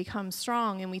spirits to become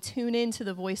strong and we tune into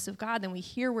the voice of God, then we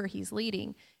hear where He's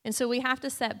leading. And so we have to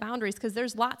set boundaries because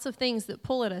there's lots of things that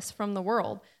pull at us from the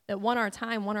world that want our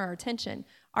time, want our attention.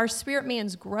 Our spirit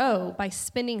mans grow by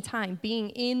spending time being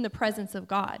in the presence of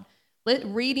God,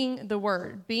 reading the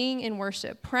Word, being in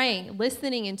worship, praying,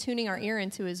 listening, and tuning our ear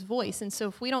into His voice. And so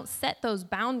if we don't set those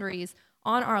boundaries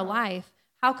on our life,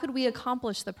 how could we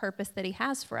accomplish the purpose that He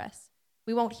has for us?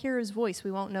 We won't hear His voice.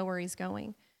 We won't know where He's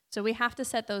going. So we have to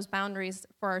set those boundaries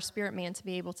for our spirit man to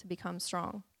be able to become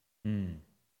strong.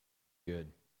 Good.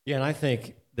 Yeah, and I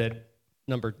think that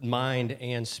mind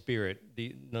and spirit,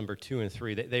 the number 2 and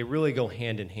 3, they really go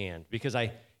hand in hand because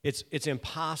it's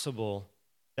impossible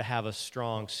to have a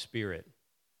strong spirit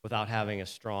without having a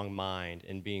strong mind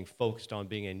and being focused on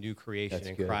being a new creation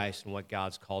in Christ and what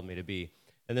God's called me to be.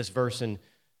 And this verses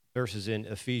in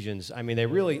Ephesians, I mean, they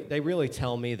really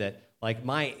tell me that like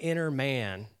my inner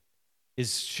man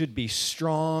should be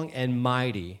strong and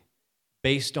mighty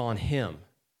based on Him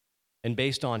and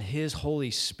based on His Holy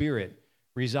Spirit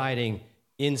residing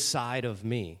inside of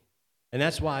me. And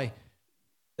that's why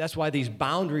these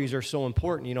boundaries are so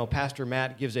important. You know, Pastor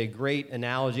Matt gives a great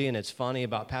analogy, and it's funny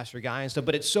about Pastor Guy and stuff,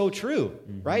 but it's so true,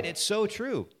 right? It's so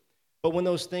true. But when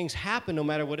those things happen, no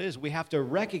matter what it is, we have to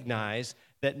recognize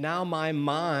that now my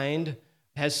mind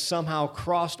has somehow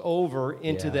crossed over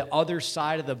into the other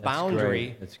side of the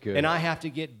boundary. That's good. And I have to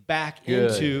get back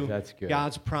into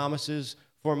God's promises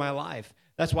for my life.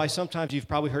 That's why sometimes you've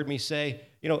probably heard me say,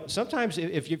 sometimes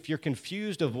if you're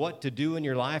confused of what to do in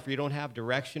your life, or you don't have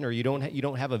direction, or you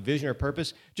don't have a vision or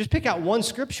purpose, just pick out one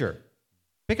scripture.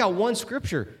 Pick out one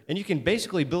scripture, and you can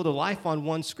basically build a life on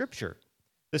one scripture.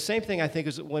 The same thing, I think,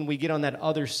 is when we get on that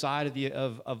other side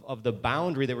of the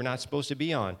boundary that we're not supposed to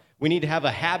be on. We need to have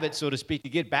a habit, so to speak, to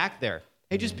get back there.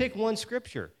 Hey, just pick one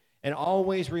scripture, and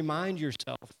always remind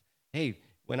yourself, hey,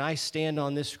 when I stand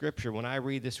on this scripture, when I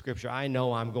read this scripture, I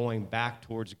know I'm going back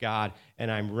towards God,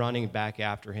 and I'm running back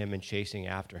after him and chasing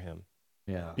after him.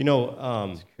 Yeah.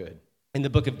 That's good. In the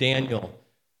book of Daniel,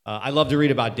 I love to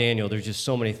read about Daniel. There's just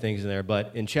so many things in there.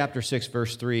 But in chapter 6,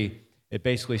 verse 3, it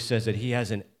basically says that he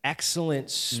has an excellent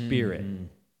spirit.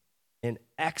 An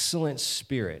excellent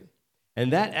spirit.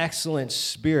 And that excellent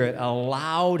spirit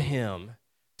allowed him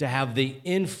to have the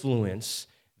influence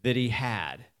that he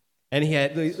had. And he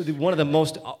had one of the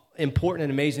most important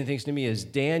and amazing things to me is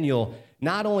Daniel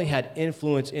not only had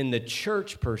influence in the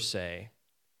church per se,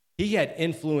 he had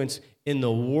influence in the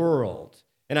world.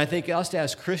 And I think us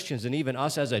as Christians, and even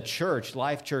us as a church,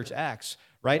 Life Church X,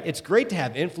 right? It's great to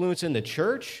have influence in the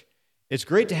church. It's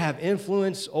great to have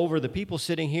influence over the people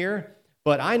sitting here.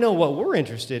 But I know what we're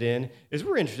interested in is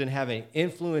we're interested in having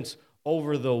influence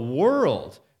over the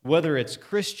world, whether it's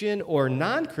Christian or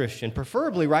non-Christian,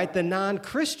 preferably, right, the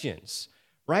non-Christians,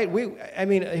 right?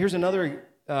 Here's another,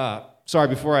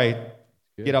 before I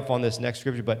get up on this next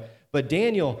scripture, but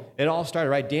Daniel, it all started,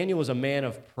 right? Daniel was a man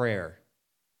of prayer,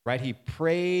 right? He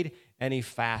prayed and he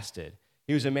fasted.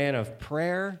 He was a man of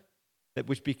prayer, he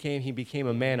became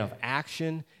a man of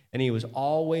action, and he was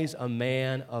always a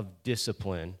man of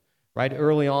discipline, right?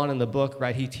 Early on in the book,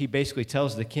 right, he basically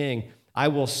tells the king, I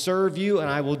will serve you and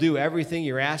I will do everything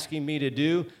you're asking me to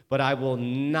do, but I will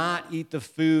not eat the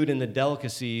food and the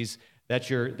delicacies that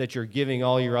you're giving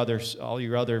all your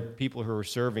other people who are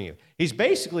serving you. He's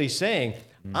basically saying,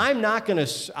 I'm not going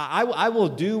to, I will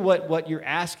do what you're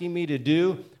asking me to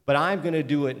do, but I'm going to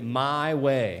do it my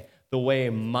way, the way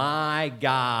my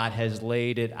God has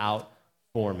laid it out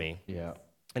for me. Yeah.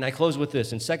 And I close with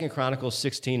this. In 2 Chronicles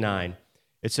 16:9,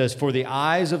 it says, for the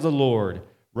eyes of the Lord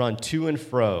run to and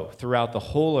fro throughout the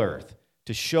whole earth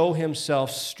to show himself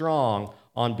strong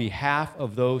on behalf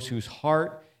of those whose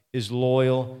heart is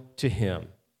loyal to him.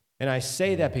 And I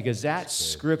say that because that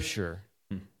scripture,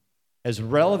 as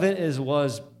relevant as it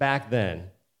was back then,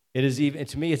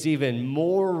 to me, it's even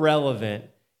more relevant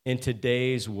in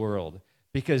today's world,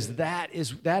 because that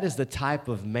is the type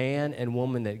of man and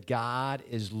woman that God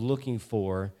is looking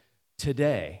for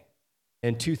today.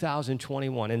 In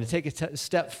 2021. And to take a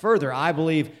step further, I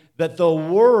believe that the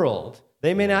world,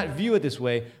 they may not view it this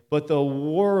way, but the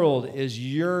world is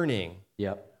yearning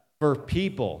for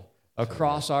people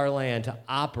across our land to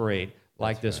operate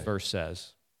like this verse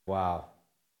says. Wow.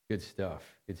 Good stuff.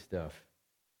 Good stuff.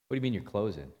 What do you mean you're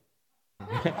closing?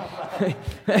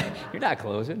 You're not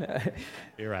closing.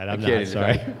 You're right. I'm not.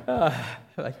 Sorry.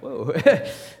 Like,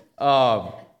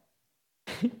 whoa.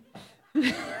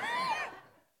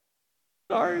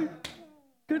 Sorry,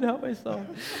 couldn't help myself.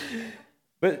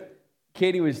 But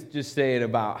Katie was just saying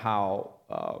about how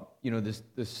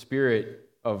the spirit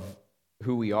of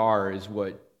who we are is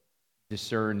what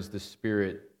discerns the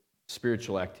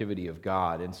spiritual activity of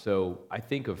God. And so I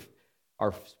think of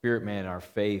our spirit man, our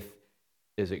faith,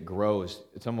 as it grows,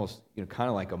 it's almost kind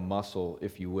of like a muscle,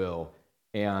 if you will.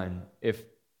 And if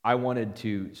I wanted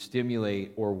to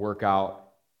stimulate or work out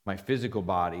my physical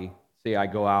body, say I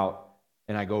go out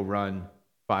and I go run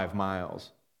 5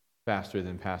 miles faster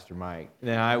than Pastor Mike,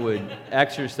 then I would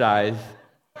exercise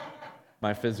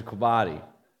my physical body.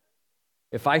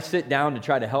 If I sit down to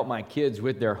try to help my kids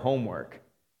with their homework,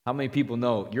 how many people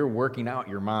know you're working out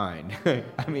your mind?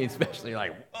 I mean, especially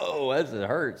like, whoa, that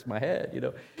hurts my head,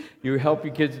 You help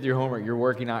your kids with your homework, you're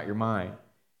working out your mind.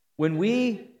 When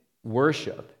we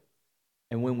worship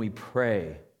and when we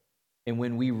pray and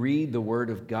when we read the Word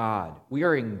of God, we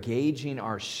are engaging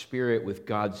our spirit with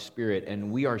God's Spirit,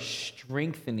 and we are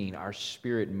strengthening our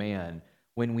spirit man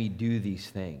when we do these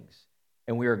things.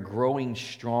 And we are growing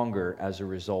stronger as a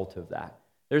result of that.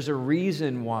 There's a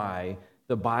reason why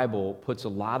the Bible puts a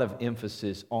lot of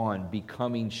emphasis on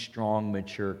becoming strong,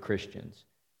 mature Christians,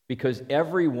 because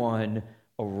everyone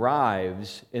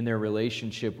arrives in their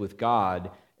relationship with God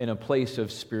in a place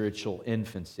of spiritual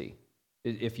infancy,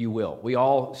 if you will. We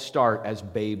all start as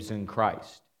babes in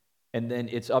Christ. And then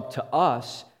it's up to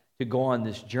us to go on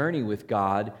this journey with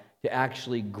God to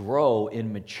actually grow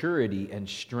in maturity and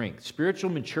strength.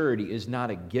 Spiritual maturity is not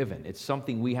a given. It's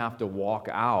something we have to walk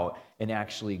out and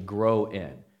actually grow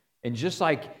in. And just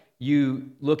like, you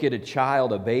look at a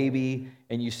child, a baby,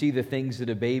 and you see the things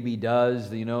that a baby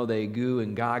does. You know, they goo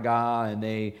and gaga, and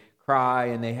they cry,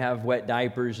 and they have wet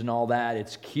diapers and all that.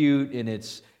 It's cute, and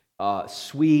it's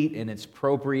sweet, and it's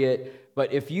appropriate.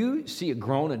 But if you see a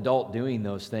grown adult doing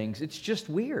those things, it's just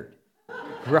weird,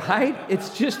 right?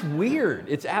 It's just weird.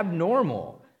 It's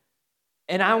abnormal.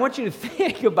 And I want you to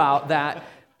think about that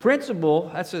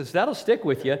principle. That'll stick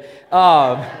with you.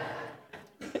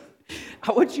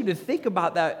 I want you to think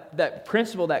about that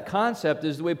principle, that concept,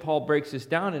 is the way Paul breaks this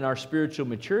down in our spiritual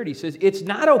maturity. He says, it's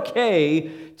not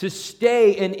okay to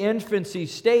stay in infancy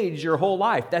stage your whole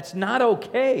life. That's not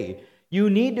okay. You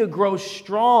need to grow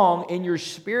strong in your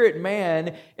spirit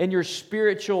man and your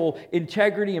spiritual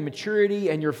integrity and maturity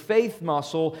and your faith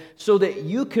muscle so that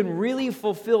you can really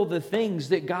fulfill the things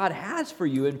that God has for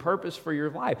you and purpose for your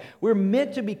life. We're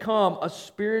meant to become a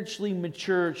spiritually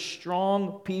mature,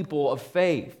 strong people of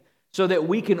faith so that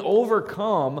we can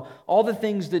overcome all the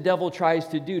things the devil tries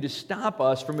to do to stop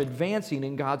us from advancing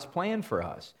in God's plan for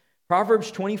us.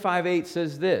 Proverbs 25:8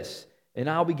 says this, and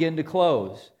I'll begin to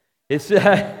close. It's I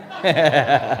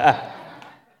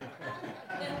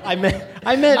meant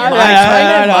my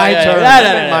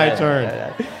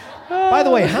turn. By the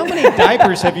way, how many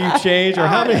diapers have you changed, or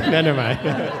how many? Never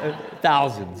mind.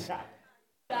 Thousands.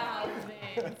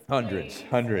 Hundreds.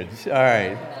 All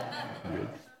right.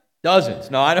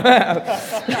 Dozens. No, I don't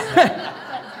have.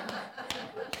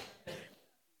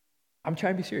 I'm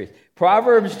trying to be serious.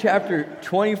 Proverbs chapter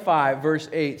 25, verse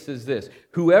 8 says this,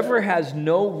 whoever has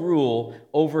no rule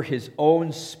over his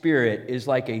own spirit is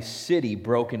like a city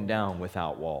broken down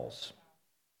without walls.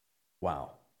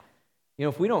 Wow. You know,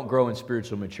 if we don't grow in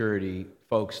spiritual maturity,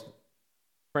 folks,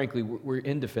 frankly, we're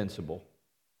indefensible.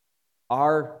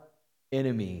 Our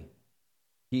enemy,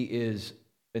 he is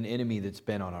an enemy that's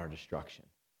bent on our destruction.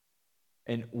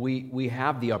 And we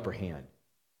have the upper hand.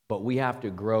 But we have to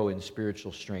grow in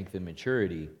spiritual strength and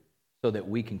maturity so that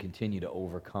we can continue to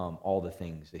overcome all the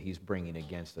things that he's bringing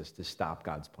against us to stop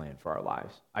God's plan for our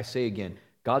lives. I say again,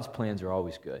 God's plans are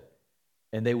always good,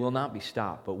 and they will not be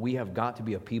stopped. But we have got to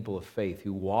be a people of faith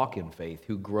who walk in faith,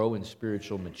 who grow in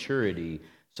spiritual maturity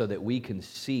so that we can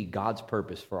see God's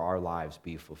purpose for our lives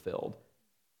be fulfilled.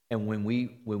 And when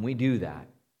we do that,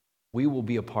 we will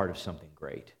be a part of something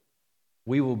great.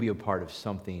 We will be a part of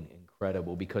something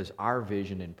incredible because our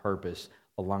vision and purpose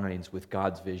aligns with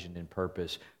God's vision and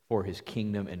purpose for his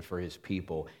kingdom and for his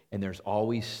people. And there's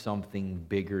always something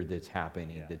bigger that's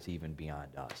happening that's even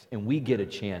beyond us. And we get a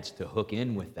chance to hook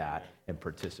in with that and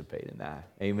participate in that.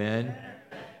 Amen?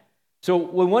 So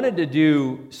we wanted to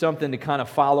do something to kind of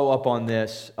follow up on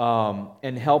this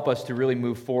and help us to really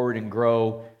move forward and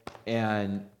grow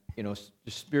and, you know,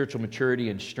 just spiritual maturity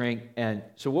and strength. And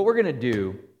so what we're going to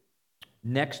do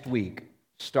next week,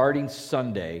 starting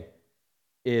Sunday,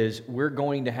 is we're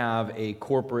going to have a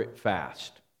corporate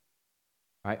fast.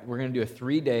 All right? We're going to do a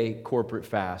 3-day corporate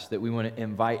fast that we want to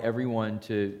invite everyone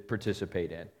to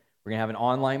participate in. We're going to have an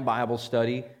online Bible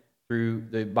study through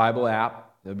the Bible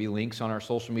app. There'll be links on our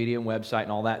social media and website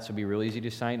and all that, so it'll be real easy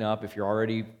to sign up. If you're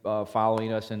already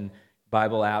following us in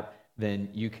Bible app, then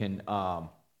you can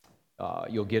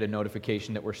you'll get a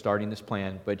notification that we're starting this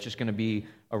plan. But it's just going to be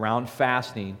around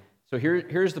fasting. So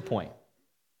here's the point.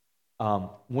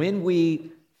 When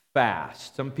we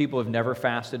fast, some people have never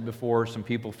fasted before, some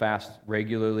people fast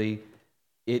regularly.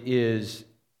 It is,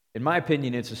 in my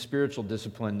opinion, it's a spiritual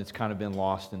discipline that's kind of been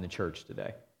lost in the church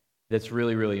today. That's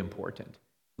really, really important.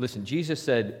 Listen, Jesus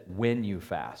said when you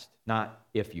fast, not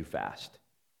if you fast.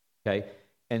 Okay?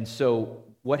 And so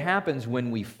what happens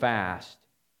when we fast,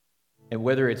 and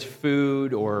whether it's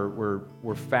food or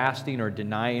we're fasting or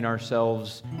denying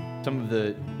ourselves some of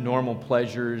the normal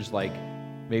pleasures, like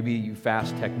maybe you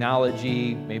fast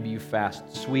technology, maybe you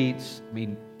fast sweets. I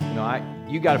mean,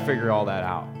 you got to figure all that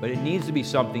out. But it needs to be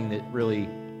something that really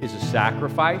is a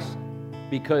sacrifice,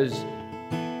 because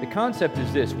the concept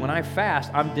is this: when I fast,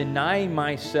 I'm denying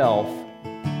myself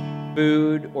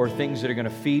food or things that are going to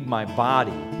feed my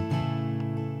body.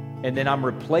 And then I'm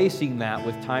replacing that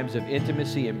with times of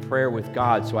intimacy and prayer with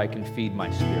God so I can feed my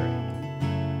spirit.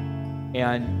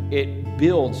 And it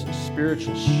builds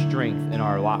spiritual strength in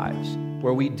our lives,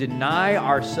 where we deny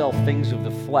ourselves things of the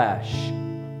flesh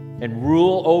and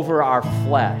rule over our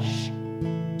flesh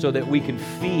so that we can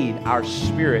feed our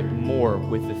spirit more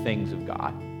with the things of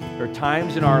God. There are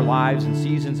times in our lives and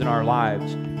seasons in our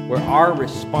lives where our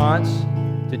response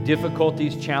to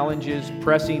difficulties, challenges,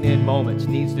 pressing in moments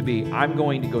needs to be, I'm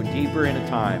going to go deeper in a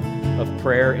time of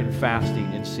prayer and fasting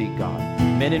and seek God.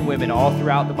 Men and women all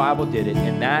throughout the Bible did it,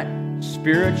 and that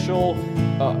spiritual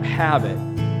habit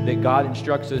that God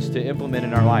instructs us to implement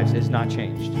in our lives has not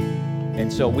changed.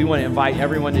 And so we want to invite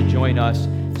everyone to join us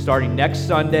starting next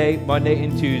Sunday, Monday,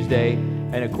 and Tuesday,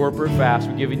 and a corporate fast.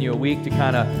 We're giving you a week to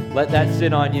kind of let that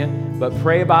sit on you, but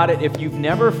pray about it. If you've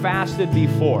never fasted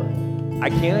before, I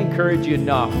can't encourage you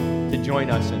enough to join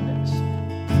us in this.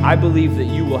 I believe that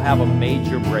you will have a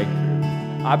major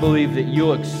breakthrough. I believe that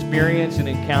you'll experience and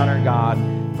encounter God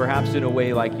perhaps in a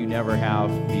way like you never have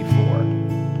before.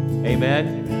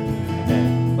 Amen?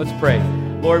 Amen. Let's pray.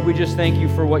 Lord, we just thank you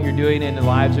for what you're doing in the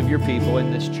lives of your people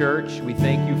in this church. We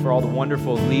thank you for all the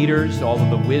wonderful leaders, all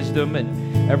of the wisdom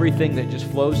and everything that just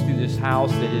flows through this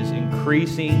house that is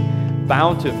increasing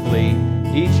bountifully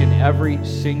each and every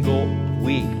single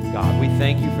week, God. We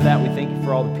thank you for that. We thank you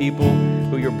for all the people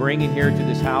who you're bringing here to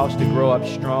this house to grow up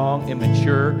strong and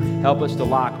mature. Help us to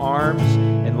lock arms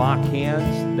and lock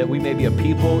hands, that we may be a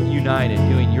people united,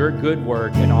 doing your good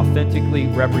work and authentically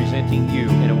representing you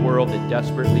in a world that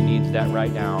desperately needs that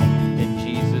right now.